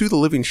going to sue the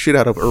living shit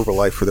out of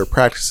Herbalife for their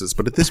practices,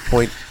 but at this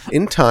point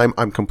in time,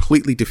 I'm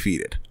completely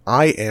defeated.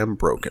 I am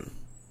broken.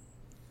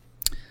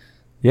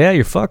 Yeah,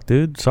 you're fucked,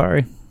 dude.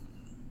 Sorry.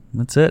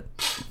 That's it.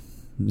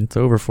 It's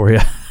over for you.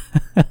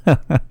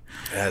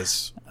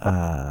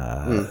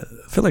 I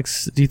feel like,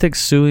 do you think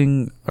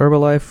suing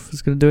Herbalife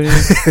is going to do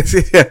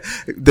anything? Yeah.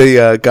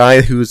 The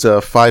guy who's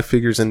 5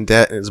 figures in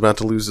debt and is about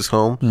to lose his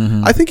home,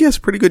 I think he has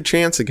a pretty good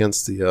chance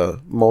against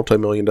the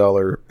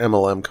multi-million-dollar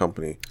MLM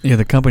company. Yeah,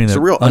 the company that a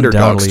real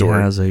underdog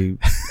story. Has a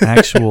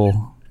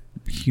actual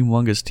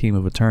humongous team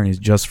of attorneys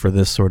just for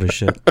this sort of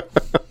shit.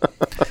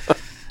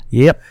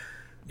 Yep.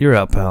 You're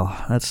out,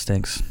 pal. That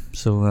stinks.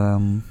 So,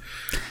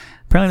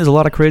 apparently there's a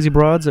lot of crazy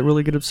broads that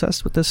really get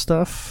obsessed with this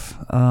stuff.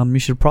 You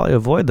should probably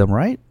avoid them,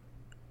 right?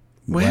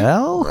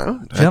 Well,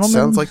 that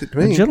sounds like it to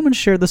me. A gentleman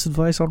shared this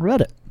advice on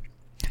Reddit.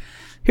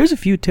 Here's a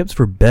few tips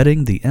for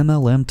betting the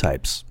MLM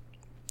types.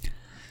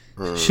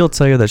 She'll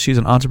tell you that she's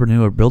an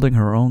entrepreneur building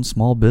her own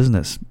small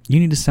business. You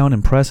need to sound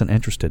impressed and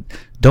interested.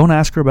 Don't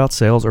ask her about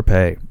sales or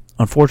pay.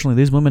 Unfortunately,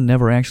 these women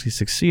never actually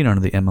succeed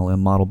under the MLM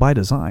model by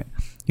design.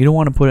 You don't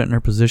want to put it in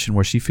her position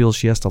where she feels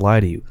she has to lie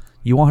to you.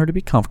 You want her to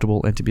be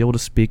comfortable and to be able to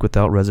speak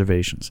without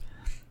reservations.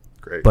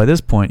 Great. By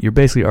this point, you're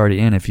basically already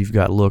in if you've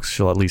got looks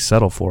she'll at least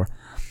settle for.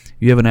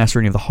 You haven't asked her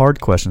any of the hard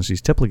questions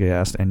she's typically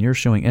asked, and you're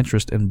showing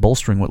interest in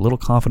bolstering what little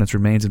confidence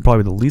remains in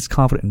probably the least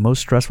confident and most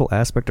stressful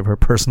aspect of her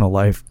personal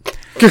life.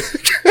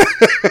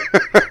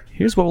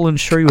 Here's what will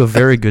ensure you a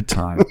very good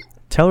time.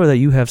 Tell her that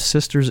you have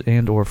sisters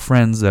and or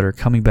friends that are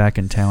coming back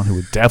in town who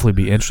would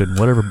definitely be interested in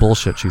whatever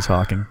bullshit she's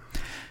hawking.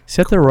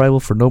 Set their arrival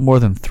for no more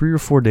than 3 or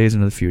 4 days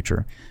into the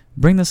future.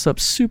 Bring this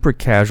up super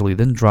casually,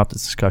 then drop the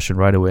discussion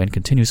right away and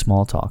continue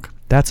small talk.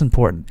 That's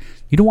important.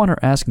 You don't want her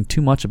asking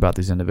too much about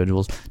these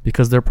individuals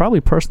because they're probably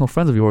personal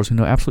friends of yours who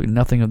know absolutely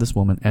nothing of this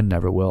woman and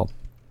never will.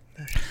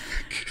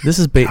 This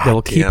is bait that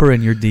will keep her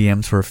in your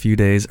DMs for a few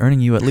days,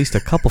 earning you at least a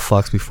couple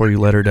fucks before you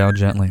let her down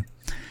gently.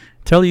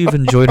 Tell her you've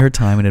enjoyed her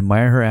time and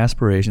admire her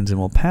aspirations and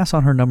will pass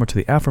on her number to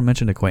the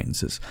aforementioned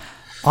acquaintances.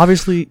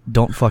 Obviously,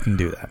 don't fucking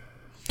do that.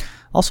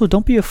 Also,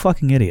 don't be a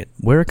fucking idiot.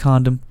 Wear a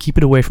condom. Keep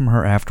it away from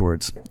her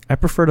afterwards. I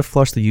prefer to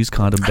flush the used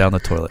condom down the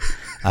toilet.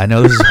 I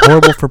know this is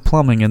horrible for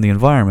plumbing and the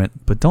environment,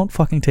 but don't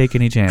fucking take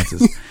any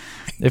chances.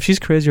 If she's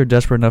crazy or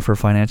desperate enough for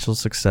financial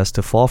success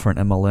to fall for an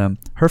MLM,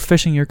 her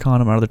fishing your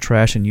condom out of the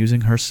trash and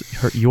using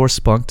your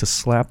spunk to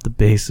slap the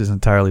base is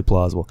entirely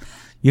plausible.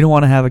 You don't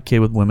want to have a kid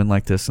with women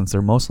like this since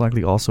they're most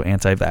likely also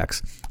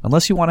anti-vax.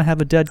 Unless you want to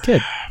have a dead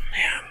kid.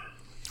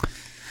 Man.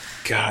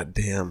 God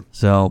damn.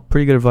 So,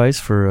 pretty good advice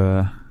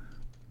for,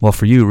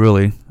 for you,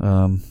 really.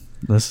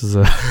 This is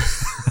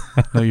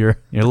I know you're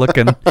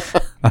looking.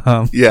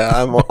 Yeah,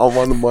 I'm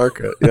on the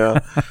market. Yeah.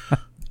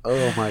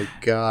 Oh, my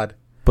God.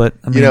 But,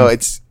 I mean,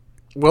 it's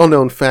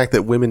well-known fact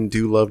that women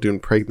do love to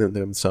impregnate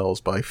themselves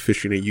by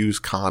fishing a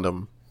used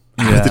condom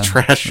out of the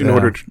trash in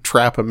order to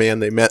trap a man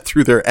they met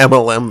through their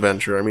MLM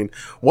venture. I mean,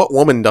 what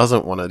woman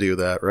doesn't want to do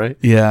that, right?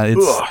 Yeah,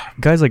 it's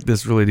guys like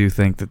this really do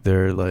think that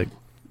they're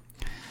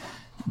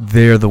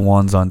the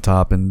ones on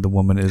top, and the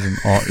woman isn't.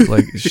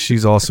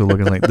 She's also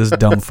looking like this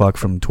dumb fuck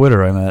from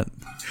Twitter I met.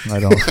 I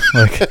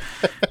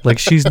don't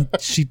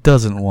she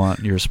doesn't want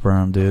your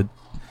sperm, dude.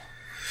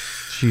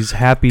 She's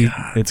happy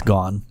it's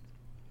gone.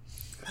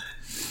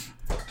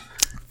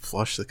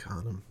 Flush the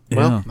condom.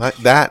 Yeah. Well,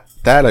 that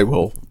I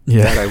will.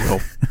 Yeah. That I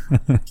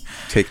will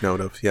take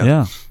note of. Yeah.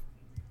 Yeah.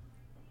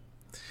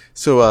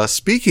 So,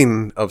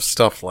 speaking of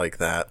stuff like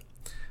that,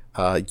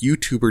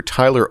 YouTuber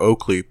Tyler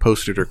Oakley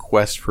posted a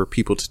request for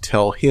people to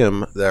tell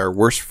him their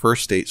worst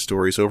first date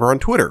stories over on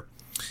Twitter.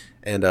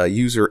 And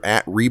user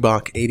at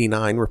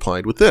Reebok89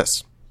 replied with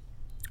this.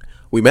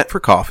 We met for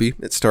coffee.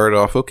 It started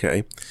off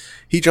okay.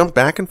 He jumped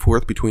back and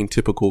forth between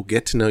typical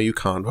get-to-know-you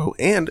convo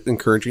and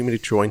encouraging me to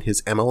join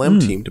his MLM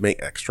team to make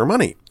extra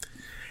money.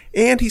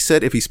 And he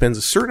said if he spends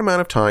a certain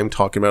amount of time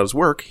talking about his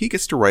work, he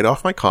gets to write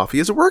off my coffee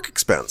as a work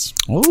expense.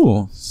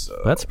 Oh,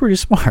 that's pretty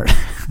smart.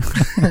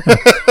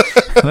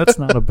 That's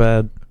not a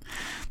bad...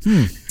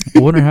 I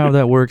wonder how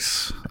that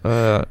works.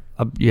 I'm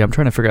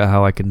trying to figure out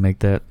how I can make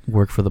that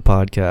work for the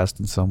podcast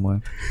in some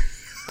way.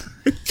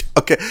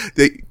 Okay.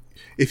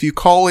 If you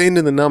call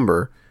into the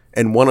number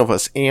and one of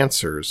us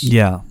answers...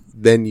 Yeah.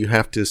 Then you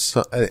have to,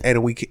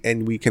 and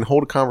we can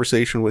hold a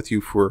conversation with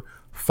you for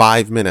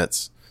 5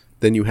 minutes.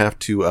 Then you have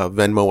to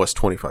Venmo us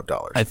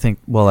 $25. I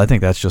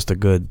think that's just a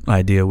good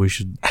idea. We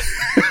should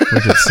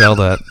sell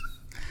that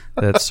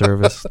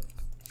service.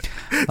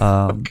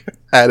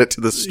 Add it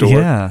to the store.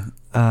 Yeah.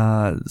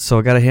 So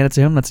I got to hand it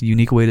to him. That's a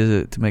unique way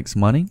to make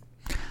some money.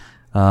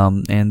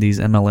 And these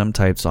MLM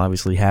types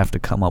obviously have to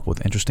come up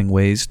with interesting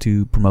ways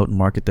to promote and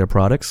market their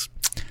products.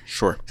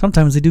 Sure.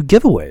 Sometimes they do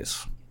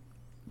giveaways.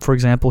 For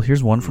example,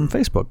 here's one from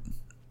Facebook.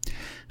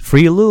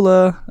 Free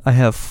Lula. I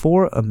have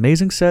 4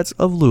 amazing sets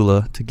of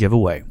Lula to give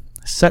away.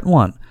 Set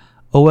 1,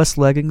 OS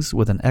leggings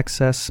with an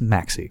XS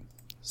maxi.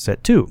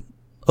 Set 2,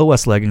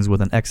 OS leggings with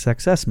an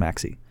XXS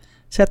maxi.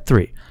 Set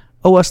 3,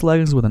 OS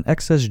leggings with an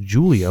XS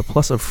Julia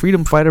plus a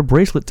Freedom Fighter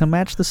bracelet to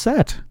match the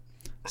set.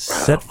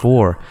 Set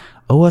 4,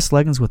 OS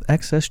leggings with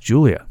XS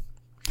Julia.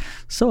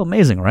 So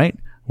amazing, right?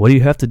 What do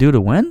you have to do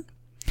to win?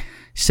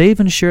 Save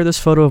and share this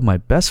photo of my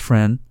best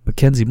friend,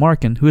 Mackenzie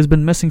Markin, who has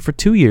been missing for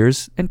 2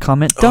 years, and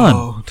comment done.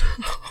 Oh,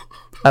 no.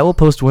 I will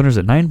post winners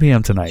at 9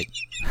 p.m. tonight.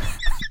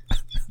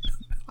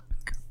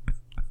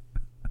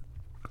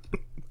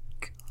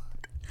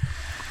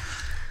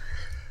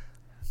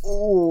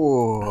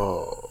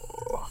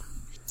 Oh.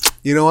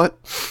 You know what?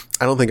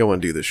 I don't think I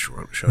want to do this show.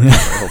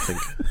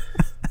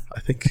 I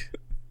think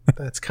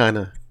that's kind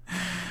of...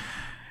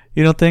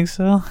 You don't think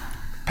so?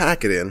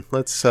 Pack it in.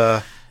 Let's,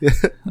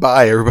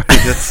 bye, everybody.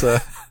 That's,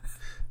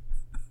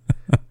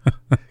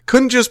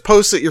 couldn't just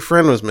post that your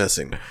friend was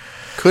missing.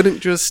 Couldn't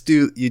just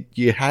do...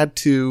 You had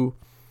to...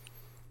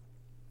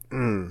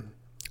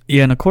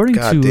 Yeah, and according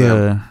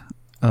to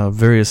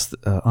various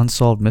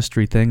unsolved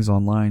mystery things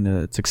online,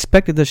 it's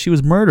expected that she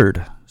was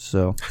murdered.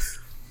 So...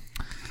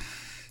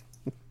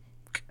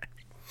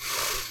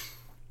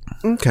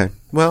 Okay.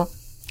 Well,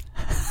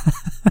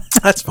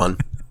 that's fun.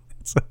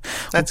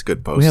 That's a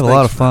good post. We had a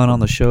lot of fun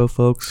on the show,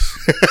 folks.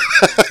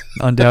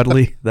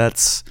 Undoubtedly,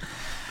 that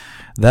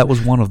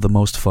was one of the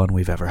most fun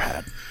we've ever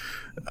had.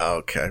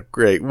 Okay,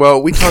 great.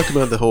 Well, we talked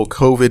about the whole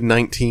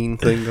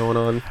COVID-19 thing going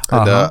on,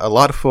 and a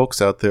lot of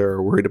folks out there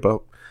are worried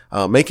about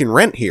making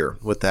rent here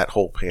with that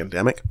whole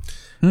pandemic.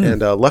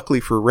 And luckily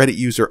for Reddit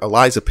user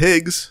Eliza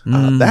Pigs,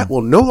 that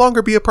will no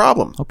longer be a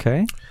problem.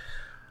 Okay.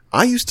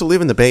 I used to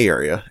live in the Bay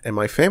Area, and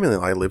my family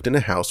and I lived in a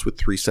house with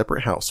 3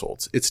 separate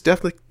households. It's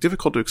definitely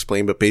difficult to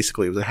explain, but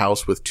basically it was a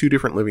house with 2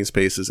 different living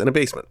spaces and a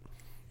basement.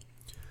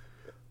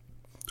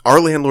 Our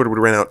landlord would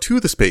rent out 2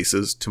 of the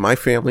spaces to my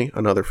family,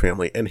 another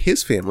family, and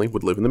his family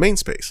would live in the main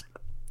space.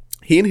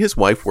 He and his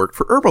wife worked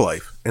for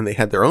Herbalife, and they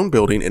had their own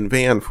building and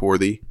van for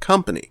the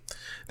company.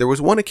 There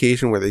was one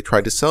occasion where they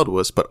tried to sell to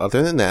us, but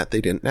other than that,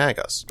 they didn't nag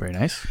us. Very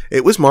nice.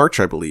 It was March,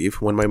 I believe,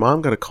 when my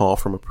mom got a call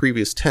from a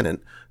previous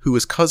tenant who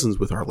was cousins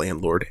with our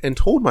landlord and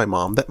told my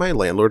mom that my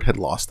landlord had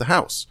lost the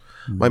house.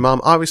 My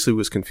mom obviously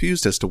was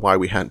confused as to why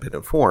we hadn't been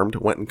informed,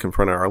 went and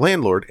confronted our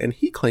landlord, and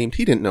he claimed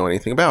he didn't know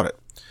anything about it.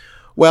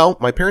 Well,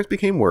 my parents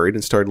became worried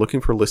and started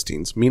looking for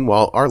listings.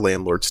 Meanwhile, our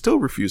landlord still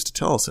refused to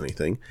tell us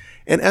anything.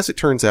 And as it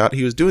turns out,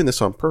 he was doing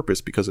this on purpose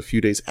because a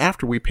few days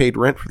after we paid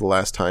rent for the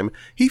last time,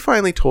 he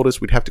finally told us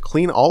we'd have to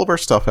clean all of our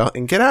stuff out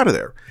and get out of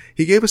there.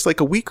 He gave us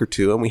like a week or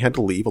 2 and we had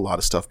to leave a lot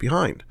of stuff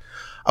behind.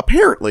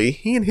 Apparently,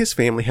 he and his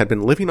family had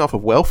been living off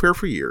of welfare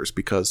for years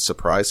because,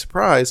 surprise,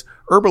 surprise,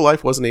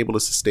 Herbalife wasn't able to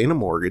sustain a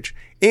mortgage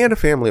and a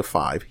family of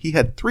 5. He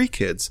had 3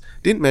 kids.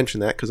 Didn't mention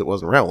that because it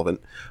wasn't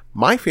relevant.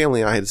 My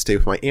family and I had to stay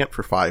with my aunt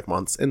for 5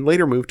 months and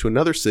later moved to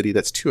another city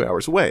that's 2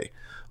 hours away.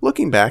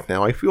 Looking back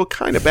now, I feel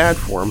kind of bad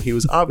for him. He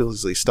was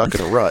obviously stuck in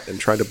a rut and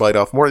trying to bite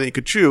off more than he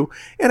could chew,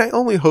 and I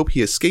only hope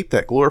he escaped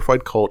that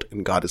glorified cult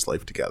and got his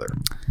life together.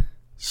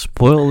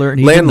 Spoiler alert,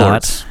 he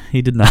Landlords. did not.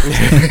 He did not.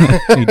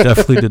 He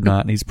definitely did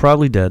not. He's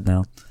probably dead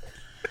now.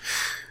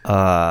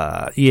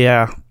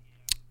 Yeah,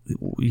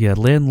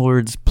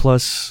 landlords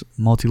plus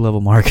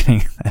multi-level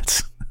marketing.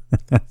 That's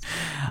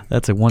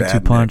a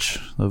 1-2 punch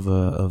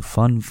of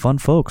fun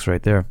folks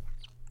right there.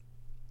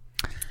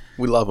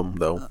 We love them,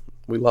 though.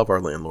 We love our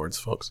landlords,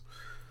 folks.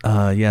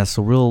 Yeah,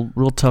 so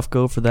real tough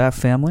go for that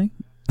family.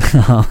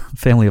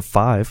 Family of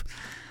 5.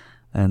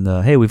 And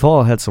hey, we've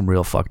all had some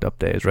real fucked up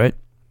days, right?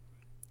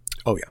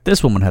 Oh, yeah.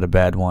 This woman had a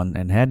bad one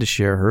and had to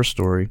share her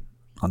story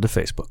onto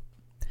Facebook.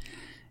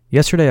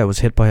 Yesterday I was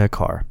hit by a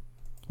car.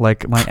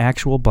 Like my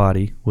actual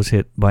body was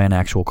hit by an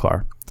actual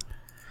car.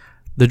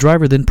 The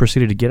driver then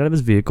proceeded to get out of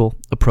his vehicle,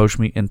 approach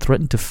me, and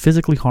threatened to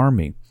physically harm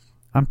me.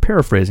 I'm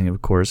paraphrasing,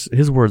 of course.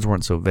 His words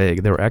weren't so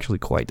vague. They were actually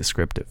quite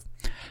descriptive.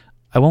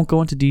 I won't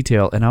go into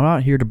detail, and I'm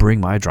not here to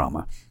bring my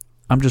drama.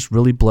 I'm just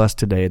really blessed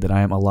today that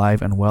I am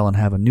alive and well and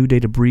have a new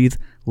day to breathe,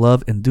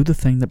 love, and do the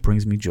thing that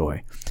brings me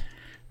joy.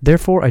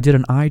 Therefore, I did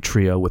an eye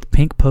trio with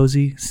Pink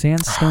Posy,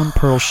 Sandstone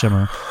Pearl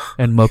Shimmer,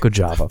 and Mocha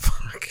Java.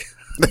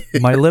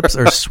 My lips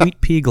are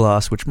Sweet Pea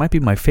Gloss, which might be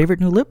my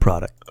favorite new lip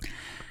product.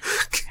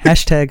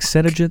 Hashtag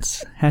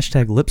Senegence,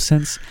 hashtag Lip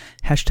Sense,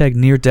 hashtag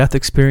Near-Death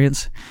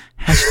Experience,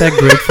 hashtag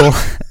Grateful,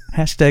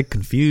 hashtag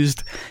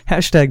Confused,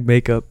 hashtag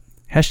Makeup,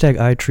 hashtag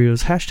Eye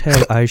Trios,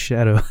 hashtag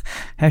Eyeshadow,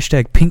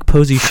 hashtag Pink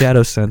Posy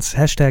Shadow Sense,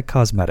 hashtag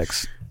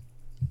Cosmetics.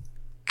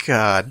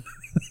 God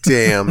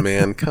damn,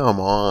 man. Come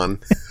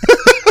on.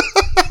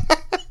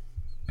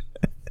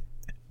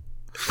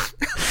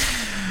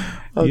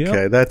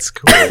 Okay, that's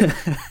cool.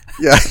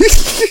 Yeah.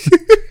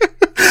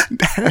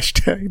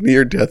 Hashtag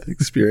near-death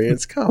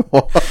experience. Come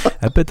on.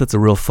 I bet that's a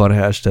real fun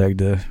hashtag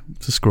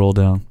to scroll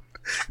down.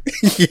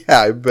 Yeah,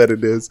 I bet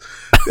it is.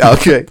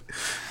 Okay.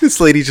 This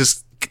lady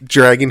just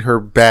dragging her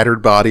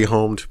battered body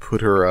home to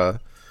put her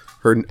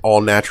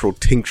all-natural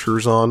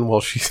tinctures on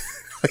while she's...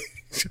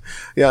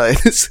 Yeah,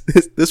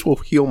 this will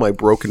heal my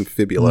broken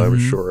fibula, I'm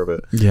sure of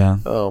it. Yeah.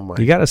 Oh, my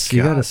God.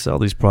 You gotta sell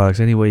these products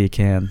any way you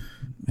can.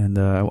 And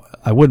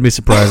I wouldn't be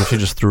surprised if she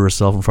just threw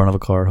herself in front of a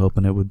car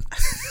hoping it would...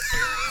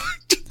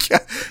 Yeah.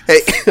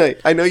 Hey,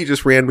 I know you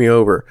just ran me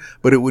over,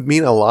 but it would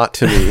mean a lot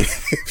to me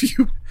if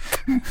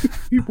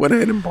you went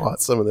ahead and bought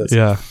some of this.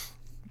 Yeah.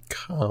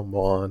 Come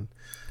on.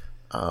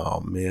 Oh,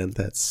 man,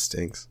 that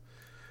stinks.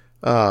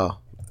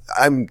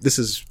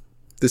 This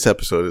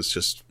episode is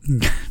just...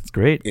 It's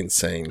great.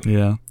 Insane.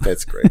 Yeah.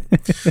 That's great.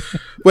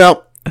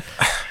 Well...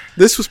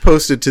 This was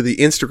posted to the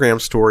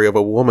Instagram story of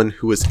a woman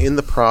who was in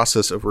the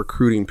process of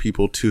recruiting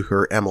people to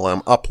her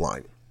MLM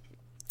upline.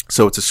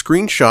 So it's a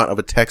screenshot of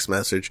a text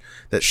message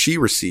that she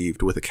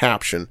received with a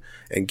caption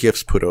and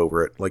gifs put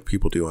over it like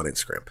people do on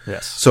Instagram.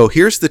 Yes. So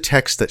here's the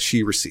text that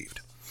she received.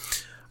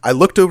 I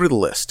looked over the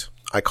list.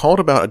 I called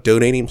about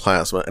donating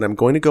plasma, and I'm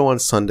going to go on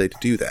Sunday to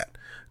do that.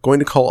 Going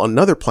to call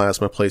another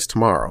plasma place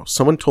tomorrow.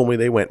 Someone told me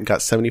they went and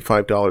got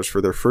 $75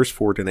 for their first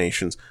 4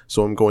 donations,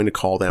 so I'm going to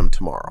call them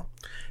tomorrow.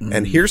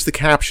 And here's the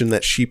caption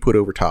that she put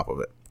over top of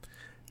it.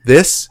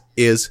 This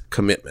is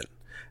commitment.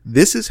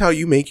 This is how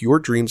you make your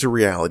dreams a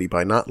reality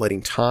by not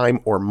letting time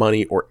or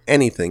money or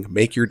anything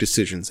make your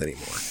decisions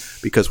anymore.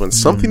 Because when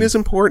something is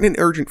important and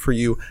urgent for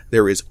you,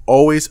 there is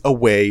always a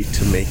way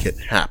to make it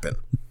happen.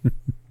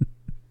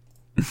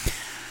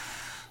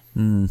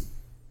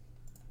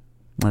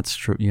 That's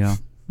true. Yeah.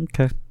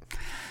 Okay.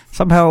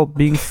 Somehow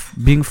being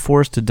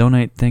forced to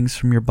donate things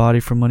from your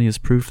body for money is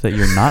proof that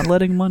you're not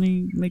letting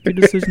money make your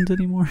decisions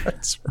anymore.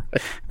 That's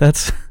right.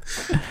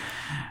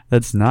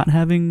 That's not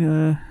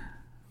having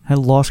had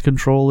lost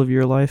control of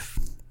your life,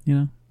 you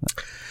know?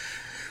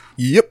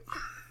 Yep.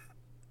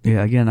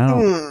 Yeah, again, I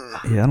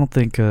don't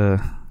think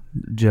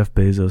Jeff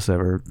Bezos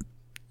ever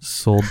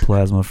sold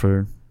plasma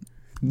for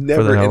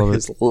Never hell in of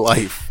his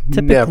life.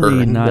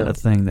 typically Never. not a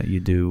thing that you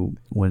do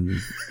when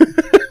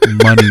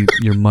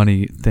your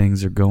money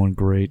things are going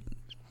great.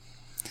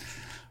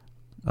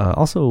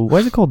 Also, why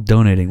is it called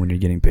donating when you're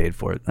getting paid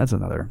for it? That's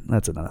another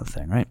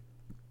thing, right?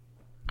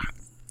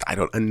 I've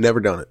never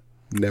done it.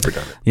 Never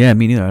done it. Yeah,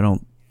 me neither. I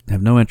don't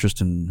have no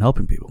interest in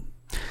helping people.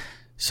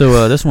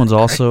 So this one's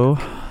also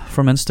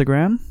from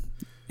Instagram,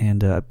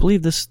 and I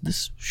believe this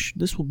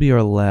will be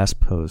our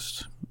last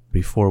post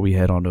before we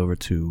head on over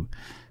to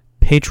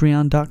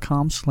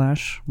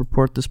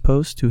patreon.com/report this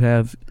post to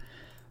have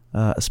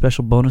a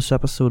special bonus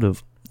episode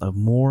of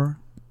more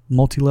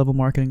multi-level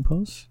marketing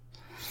posts.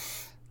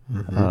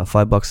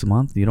 $5 a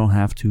month. You don't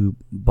have to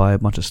buy a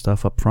bunch of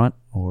stuff up front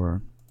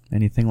or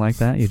anything like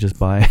that. You just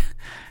buy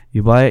it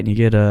and you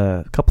get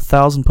a couple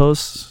thousand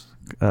posts,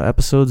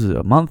 episodes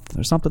a month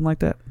or something like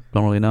that.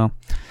 Don't really know.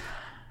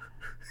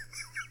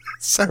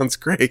 Sounds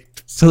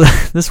great. So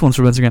this one's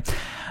from Instagram.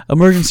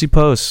 Emergency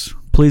posts.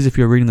 Please, if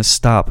you're reading this,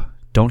 stop.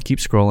 Don't keep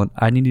scrolling.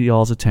 I need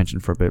y'all's attention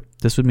for a bit.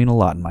 This would mean a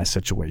lot in my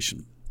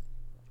situation.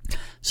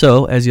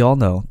 So, as you all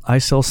know, I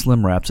sell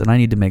Slim Wraps, and I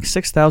need to make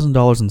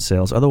 $6,000 in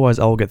sales. Otherwise,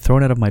 I will get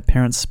thrown out of my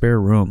parents' spare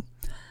room.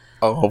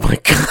 Oh, my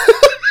God.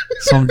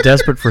 So I'm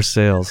desperate for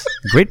sales.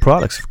 Great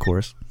products, of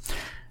course.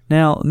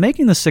 Now,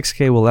 making the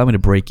 $6K will allow me to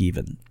break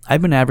even.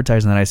 I've been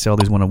advertising that I sell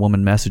these when a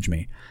woman messaged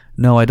me.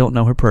 No, I don't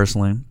know her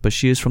personally, but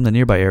she is from the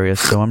nearby area,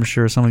 so I'm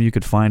sure some of you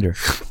could find her.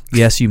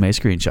 Yes, you may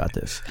screenshot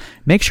this.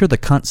 Make sure the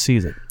cunt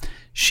sees it.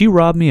 She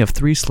robbed me of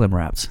 3 Slim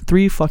Wraps.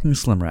 3 fucking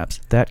Slim Wraps.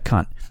 That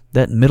cunt.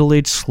 That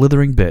middle-aged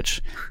slithering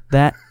bitch.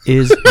 That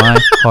is my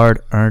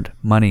hard-earned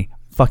money.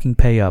 Fucking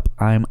pay up.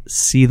 I'm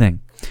seething.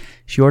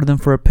 She ordered them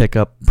for a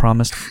pickup,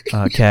 promised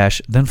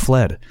cash, then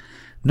fled.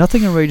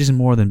 Nothing enrages me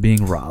more than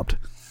being robbed.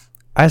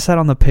 I sat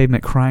on the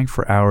pavement crying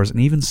for hours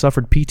and even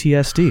suffered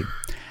PTSD.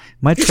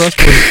 My trust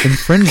was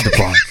infringed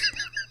upon.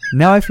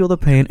 Now I feel the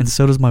pain, and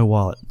so does my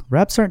wallet.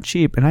 Wraps aren't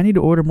cheap, and I need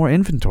to order more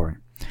inventory.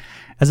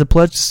 As a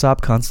pledge to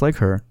stop cunts like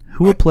her,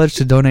 who will pledge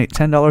to donate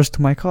 $10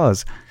 to my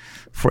cause?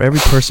 For every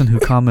person who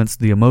comments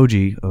the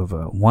emoji of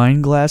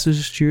wine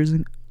glasses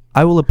cheersing,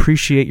 I will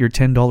appreciate your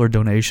 $10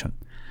 donation.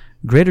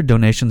 Greater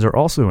donations are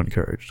also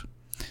encouraged.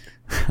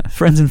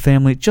 Friends and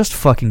family, just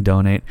fucking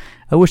donate.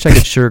 I wish I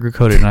could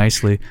sugarcoat it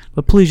nicely,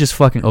 but please just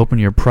fucking open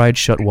your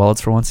pride-shut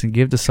wallets for once and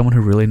give to someone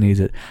who really needs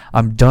it.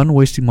 I'm done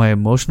wasting my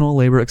emotional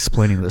labor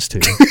explaining this to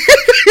you.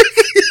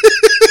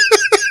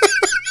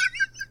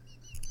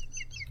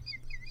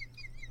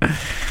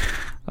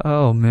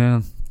 Oh,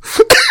 man.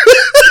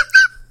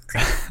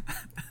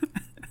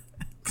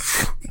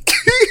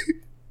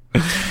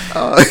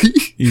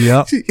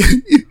 Yep.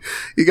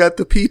 You got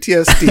the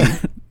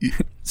PTSD.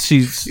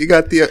 You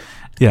got the...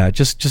 Yeah,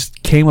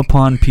 just came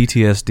upon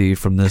PTSD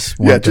from this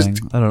one thing.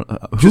 I don't know.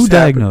 Who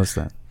diagnosed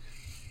that?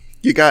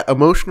 You got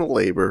emotional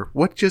labor.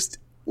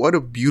 What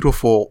a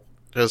beautiful,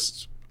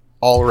 just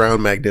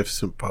all-around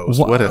magnificent post.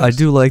 I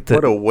do like that.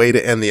 What a way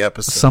to end the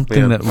episode.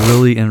 Something that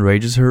really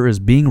enrages her is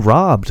being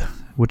robbed,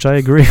 which I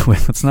agree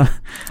with. It's not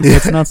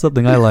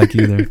something I like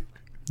either.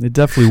 It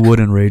definitely would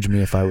enrage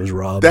me if I was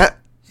robbed.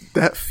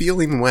 That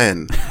feeling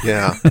when,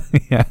 yeah.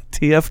 Yeah,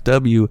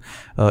 TFW,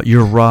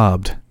 you're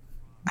robbed.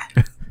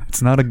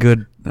 It's not a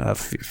good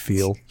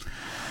feel.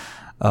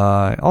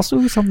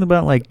 Also, something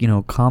about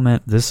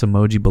comment this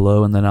emoji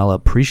below, and then I'll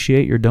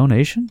appreciate your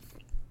donation.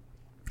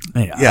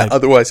 Yeah.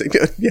 Otherwise,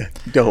 you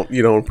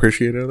don't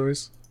appreciate it.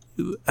 Otherwise,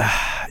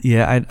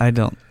 yeah, I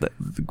don't.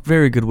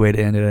 Very good way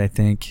to end it, I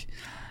think.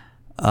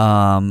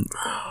 But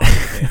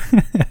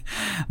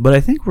I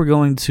think we're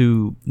going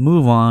to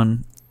move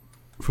on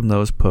from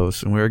those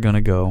posts, and we're going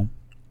to go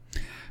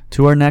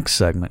to our next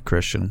segment.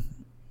 Christian,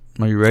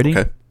 are you ready?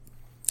 Okay.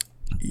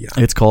 Yeah.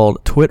 It's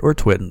called Twit or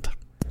Twitn't.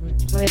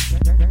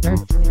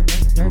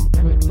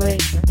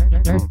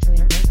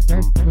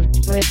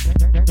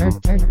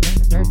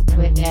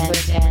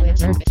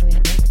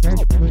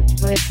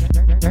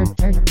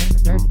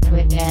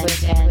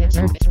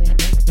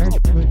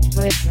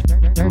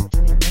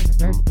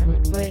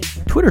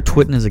 Twit or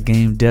Twittin' is a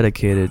game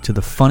dedicated to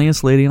the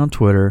funniest lady on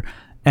Twitter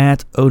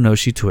at Oh No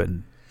She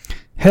Twittin'.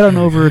 Head on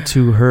over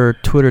to her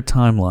Twitter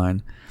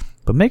timeline,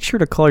 but make sure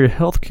to call your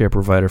healthcare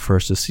provider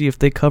first to see if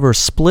they cover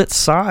split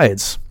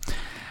sides.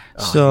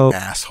 You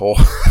asshole.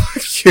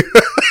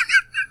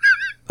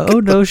 Oh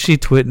No She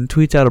Twittin'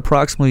 tweets out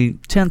approximately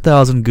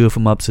 10,000 goof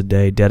 'em ups a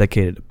day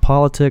dedicated to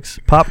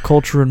politics, pop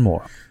culture, and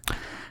more.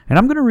 And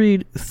I'm going to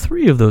read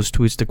 3 of those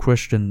tweets to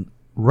Christian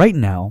right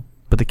now,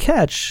 but the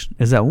catch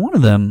is that one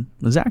of them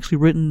is actually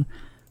written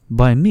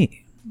by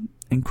me,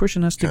 and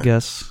Christian has to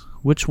guess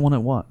which one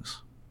it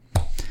was.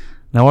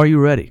 Now, are you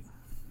ready?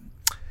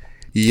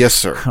 Yes,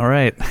 sir. All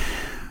right.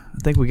 I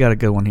think we got a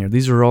good one here.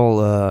 These are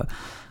all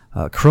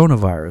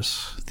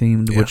coronavirus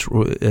themed, which,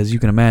 as you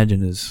can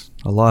imagine, is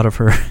a lot of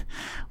her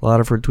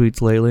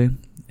tweets lately.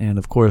 And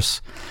of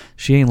course,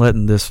 she ain't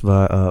letting this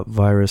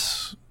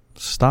virus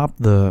stop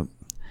the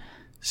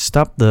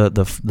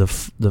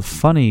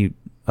funny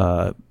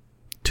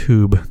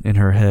tube in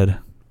her head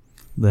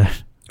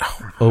that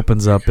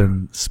opens up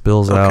and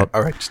spills out.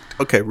 All right.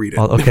 Okay, read it.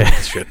 Oh, okay.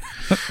 Shit.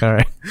 All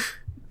right.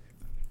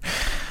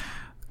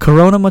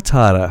 Corona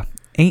Matata.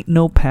 Ain't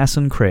no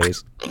passin'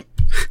 craze.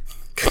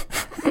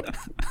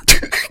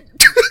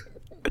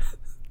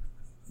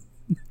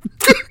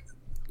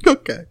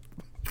 Okay.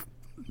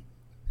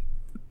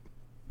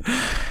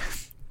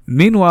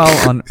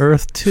 Meanwhile, on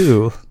Earth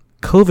 2,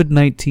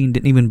 COVID-19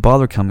 didn't even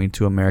bother coming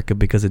to America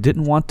because it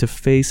didn't want to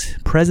face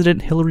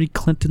President Hillary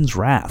Clinton's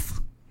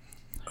wrath.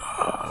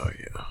 Oh,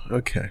 yeah.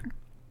 Okay.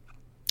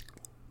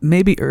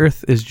 Maybe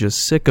Earth is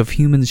just sick of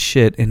human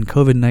shit and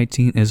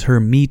COVID-19 is her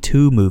Me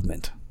Too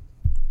movement.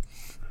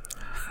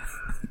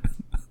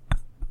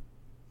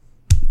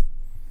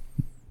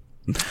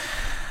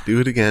 Do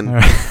it again. All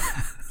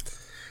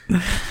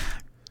right.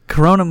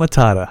 Corona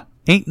Matata.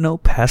 Ain't no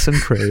passin'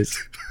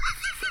 craze.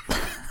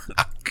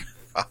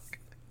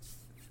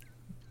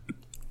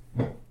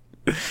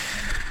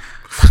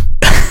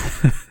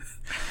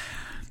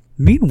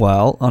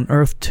 Meanwhile, on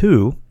Earth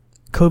 2,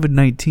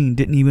 COVID-19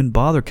 didn't even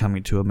bother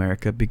coming to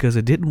America because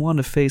it didn't want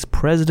to face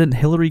President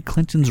Hillary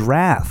Clinton's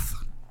wrath.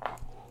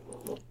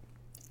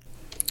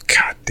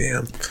 God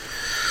damn.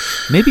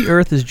 Maybe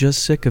Earth is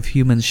just sick of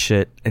human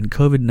shit and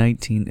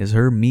COVID-19 is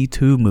her Me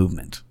Too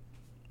movement.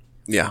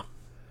 Yeah.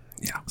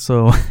 Yeah.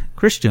 So,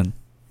 Christian,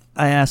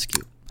 I ask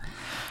you,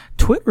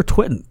 twit or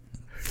twitten?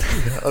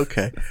 Yeah,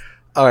 okay.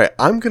 All right.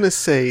 I'm going to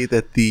say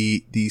that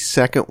the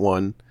second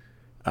one,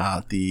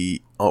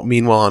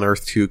 Meanwhile on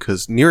Earth 2,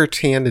 because Neera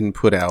Tanden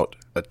put out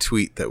a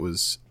tweet that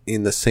was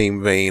in the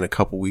same vein a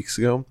couple weeks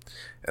ago.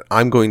 And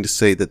I'm going to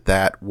say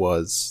that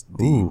was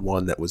the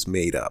one that was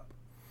made up.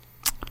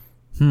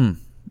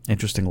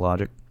 Interesting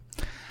logic.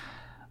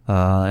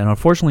 And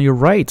unfortunately, you're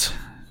right,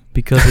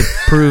 because it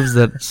proves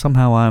that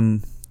somehow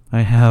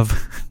I have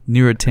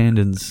Neera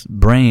Tanden's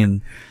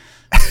brain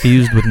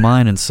fused with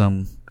mine in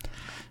some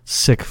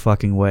sick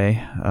fucking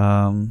way.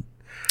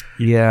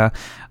 Yeah,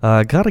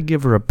 gotta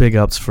give her a big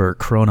ups for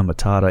Corona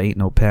Matata. Ain't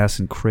no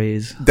passing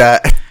craze.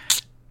 That's.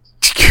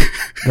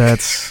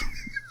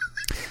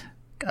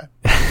 God.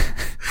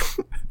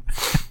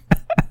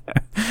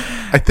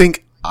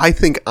 I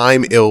think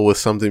I'm ill with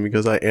something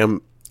because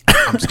I'm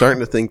starting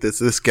to think that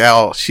this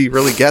gal, she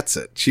really gets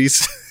it.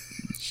 She's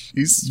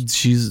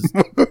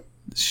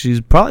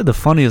probably the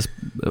funniest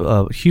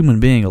human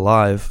being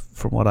alive,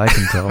 from what I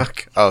can tell.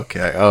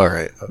 Okay, all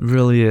right. Okay.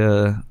 Really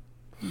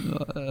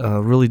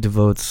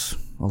devotes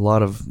a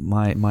lot of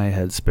my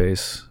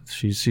headspace.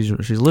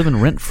 She's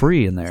living rent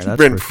free in there. That's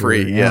rent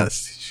free, sure.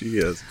 yes, she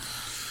is.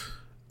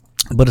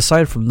 But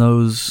aside from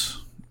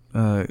those,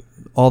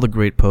 all the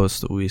great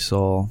posts that we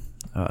saw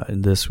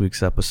in this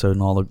week's episode,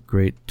 and all the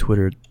great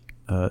Twitter,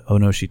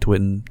 Onoshi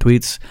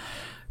tweets,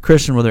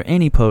 Christian, were there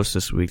any posts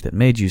this week that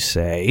made you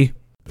say,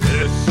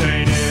 "This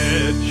ain't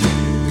it,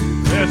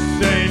 Chief. This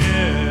ain't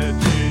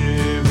it,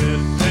 Chief.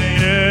 This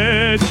ain't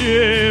it,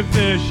 Chief.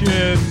 This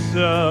shit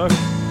sucks.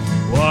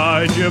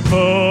 Why'd you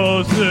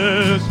post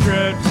this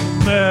dreadful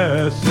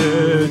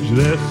message?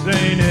 This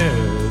ain't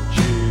it,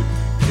 Chief.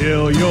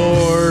 Kill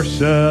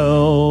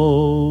yourself."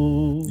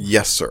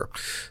 Yes, sir.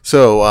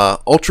 So,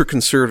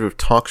 ultra-conservative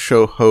talk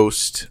show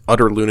host,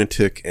 utter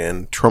lunatic,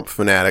 and Trump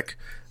fanatic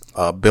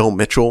Bill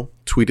Mitchell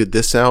tweeted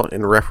this out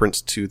in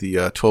reference to the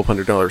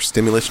 $1,200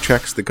 stimulus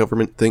checks the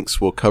government thinks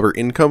will cover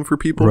income for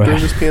people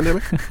during this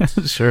pandemic.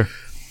 Sure.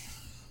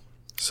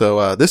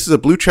 So, this is a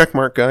blue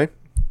checkmark guy.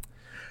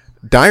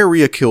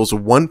 Diarrhea kills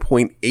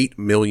 1.8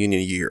 million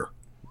a year.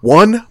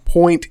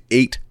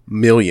 1.8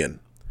 million.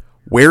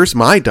 Where's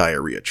my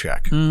diarrhea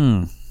check?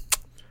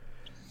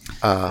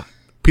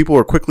 People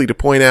were quickly to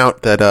point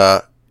out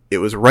that it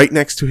was right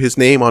next to his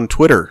name on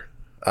Twitter,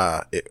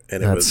 it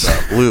was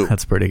blue.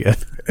 That's pretty good.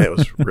 It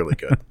was really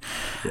good.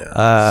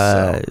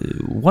 Yeah.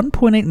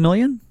 1.8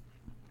 million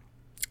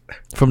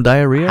from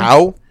diarrhea?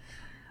 How?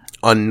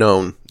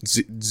 Unknown.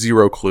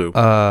 Zero clue.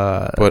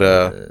 But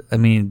I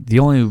mean, the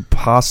only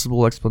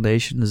possible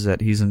explanation is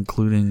that he's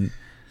including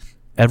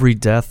every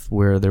death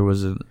where there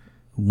was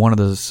one of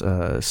those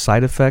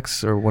side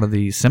effects or one of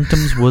the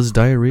symptoms was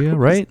diarrhea,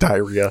 right?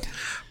 Diarrhea.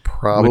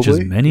 Probably. Which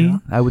is many. Yeah.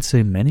 I would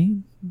say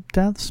many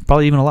deaths.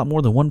 Probably even a lot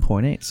more than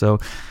 1.8. So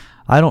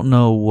I don't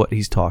know what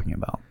he's talking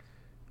about.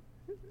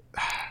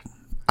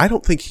 I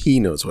don't think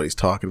he knows what he's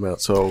talking about.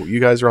 So you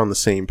guys are on the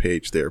same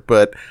page there.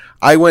 But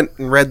I went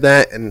and read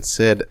that and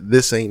said,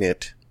 this ain't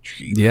it.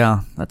 Jeez.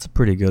 Yeah, that's a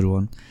pretty good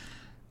one.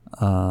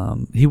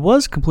 He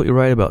was completely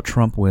right about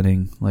Trump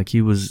winning. Like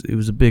it was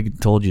a big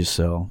told you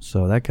so.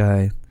 So that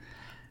guy,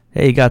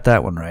 hey, he got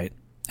that one right.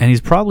 And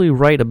he's probably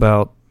right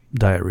about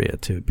diarrhea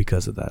too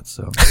because of that.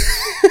 So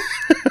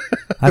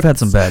I've had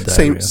some bad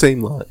diarrhea.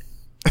 Same line.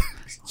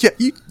 Yeah,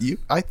 you.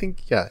 I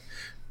think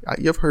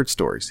you've heard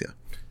stories.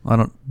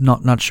 Yeah,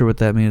 not sure what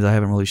that means. I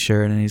haven't really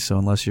shared any. So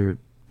unless you're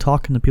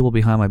talking to people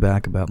behind my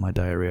back about my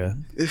diarrhea,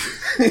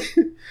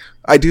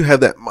 I do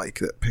have that mic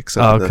that picks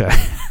up. Okay,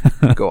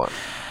 go on.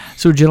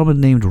 So a gentleman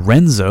named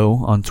Renzo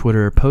on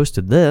Twitter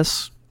posted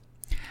this.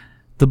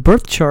 The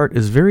birth chart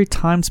is very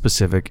time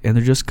specific, and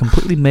they just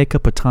completely make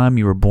up a time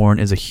you were born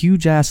is a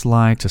huge ass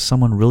lie to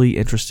someone really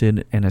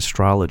interested in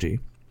astrology.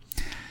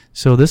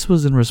 So this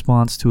was in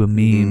response to a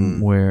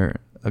meme where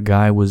a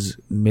guy was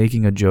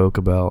making a joke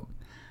about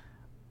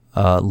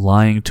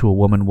lying to a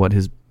woman what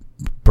his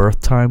birth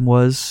time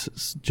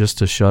was just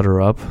to shut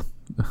her up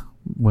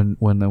when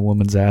a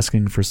woman's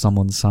asking for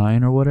someone's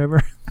sign or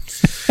whatever.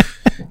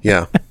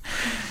 Yeah.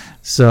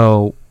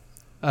 So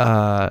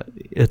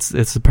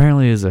it's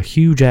apparently is a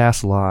huge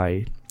ass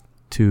lie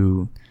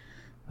to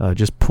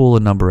just pull a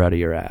number out of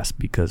your ass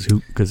because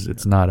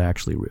it's not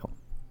actually real.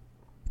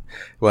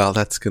 Well,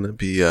 that's gonna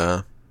be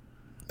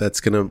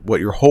what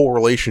your whole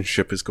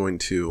relationship is going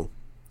to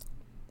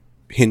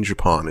hinge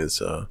upon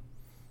is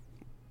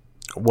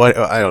what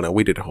I don't know.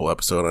 We did a whole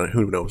episode on it.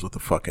 Who knows what the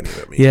fuck any of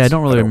it means? Yeah, I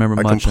don't really remember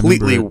much. I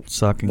completely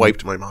sucking.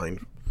 wiped my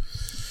mind.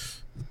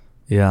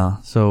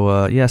 Yeah.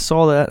 So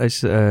saw that. I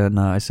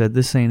said,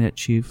 "This ain't it,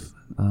 Chief."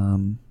 I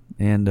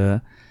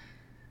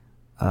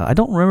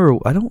don't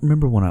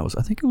remember when I was.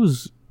 I think it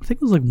was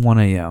like 1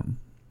 a.m.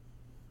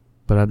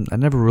 But I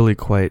never really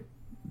quite.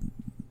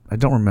 I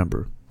don't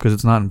remember because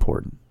it's not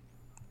important.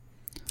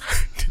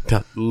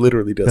 That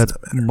literally does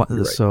not matter.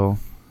 Right. So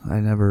I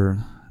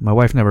never. My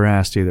wife never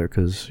asked either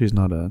because she's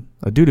not a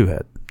doo-doo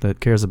head that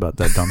cares about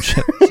that dumb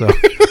shit.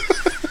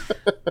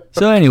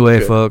 So anyway,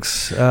 good.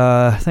 Folks,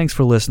 thanks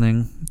for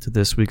listening to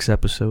this week's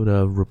episode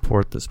of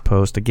Report This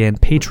Post. Again,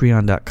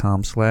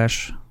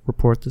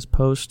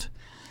 patreon.com/reportthispost.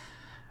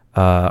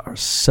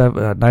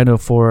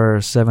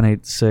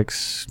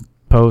 904-786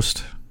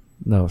 post.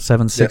 No,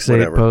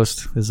 768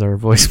 post is our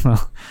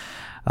voicemail.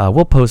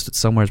 We'll post it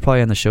somewhere. It's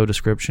probably in the show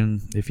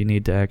description if you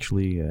need to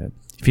actually,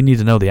 if you need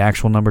to know the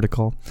actual number to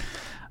call.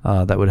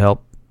 That would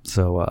help.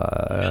 So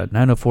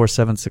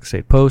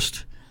 904-768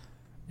 post.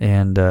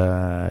 And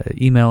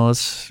email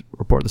us,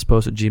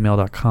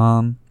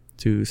 reportthispost@gmail.com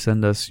to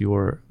send us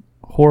your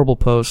horrible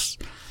posts,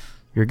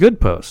 your good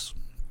posts.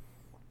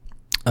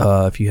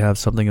 If you have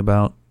something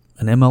about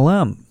an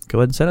MLM, go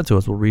ahead and send it to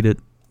us. We'll read it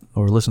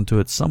or listen to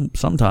it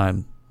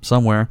sometime,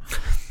 somewhere.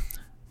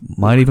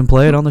 Might even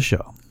play it on the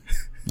show.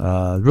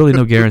 Really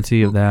no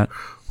guarantee of that.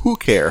 Who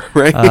care,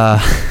 right?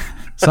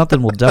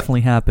 Something will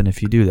definitely happen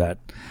if you do that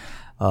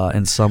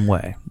in some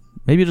way.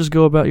 Maybe just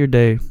go about your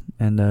day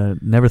and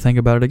never think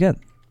about it again.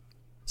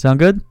 Sound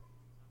good?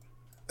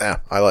 Yeah,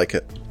 I like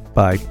it.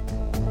 Bye.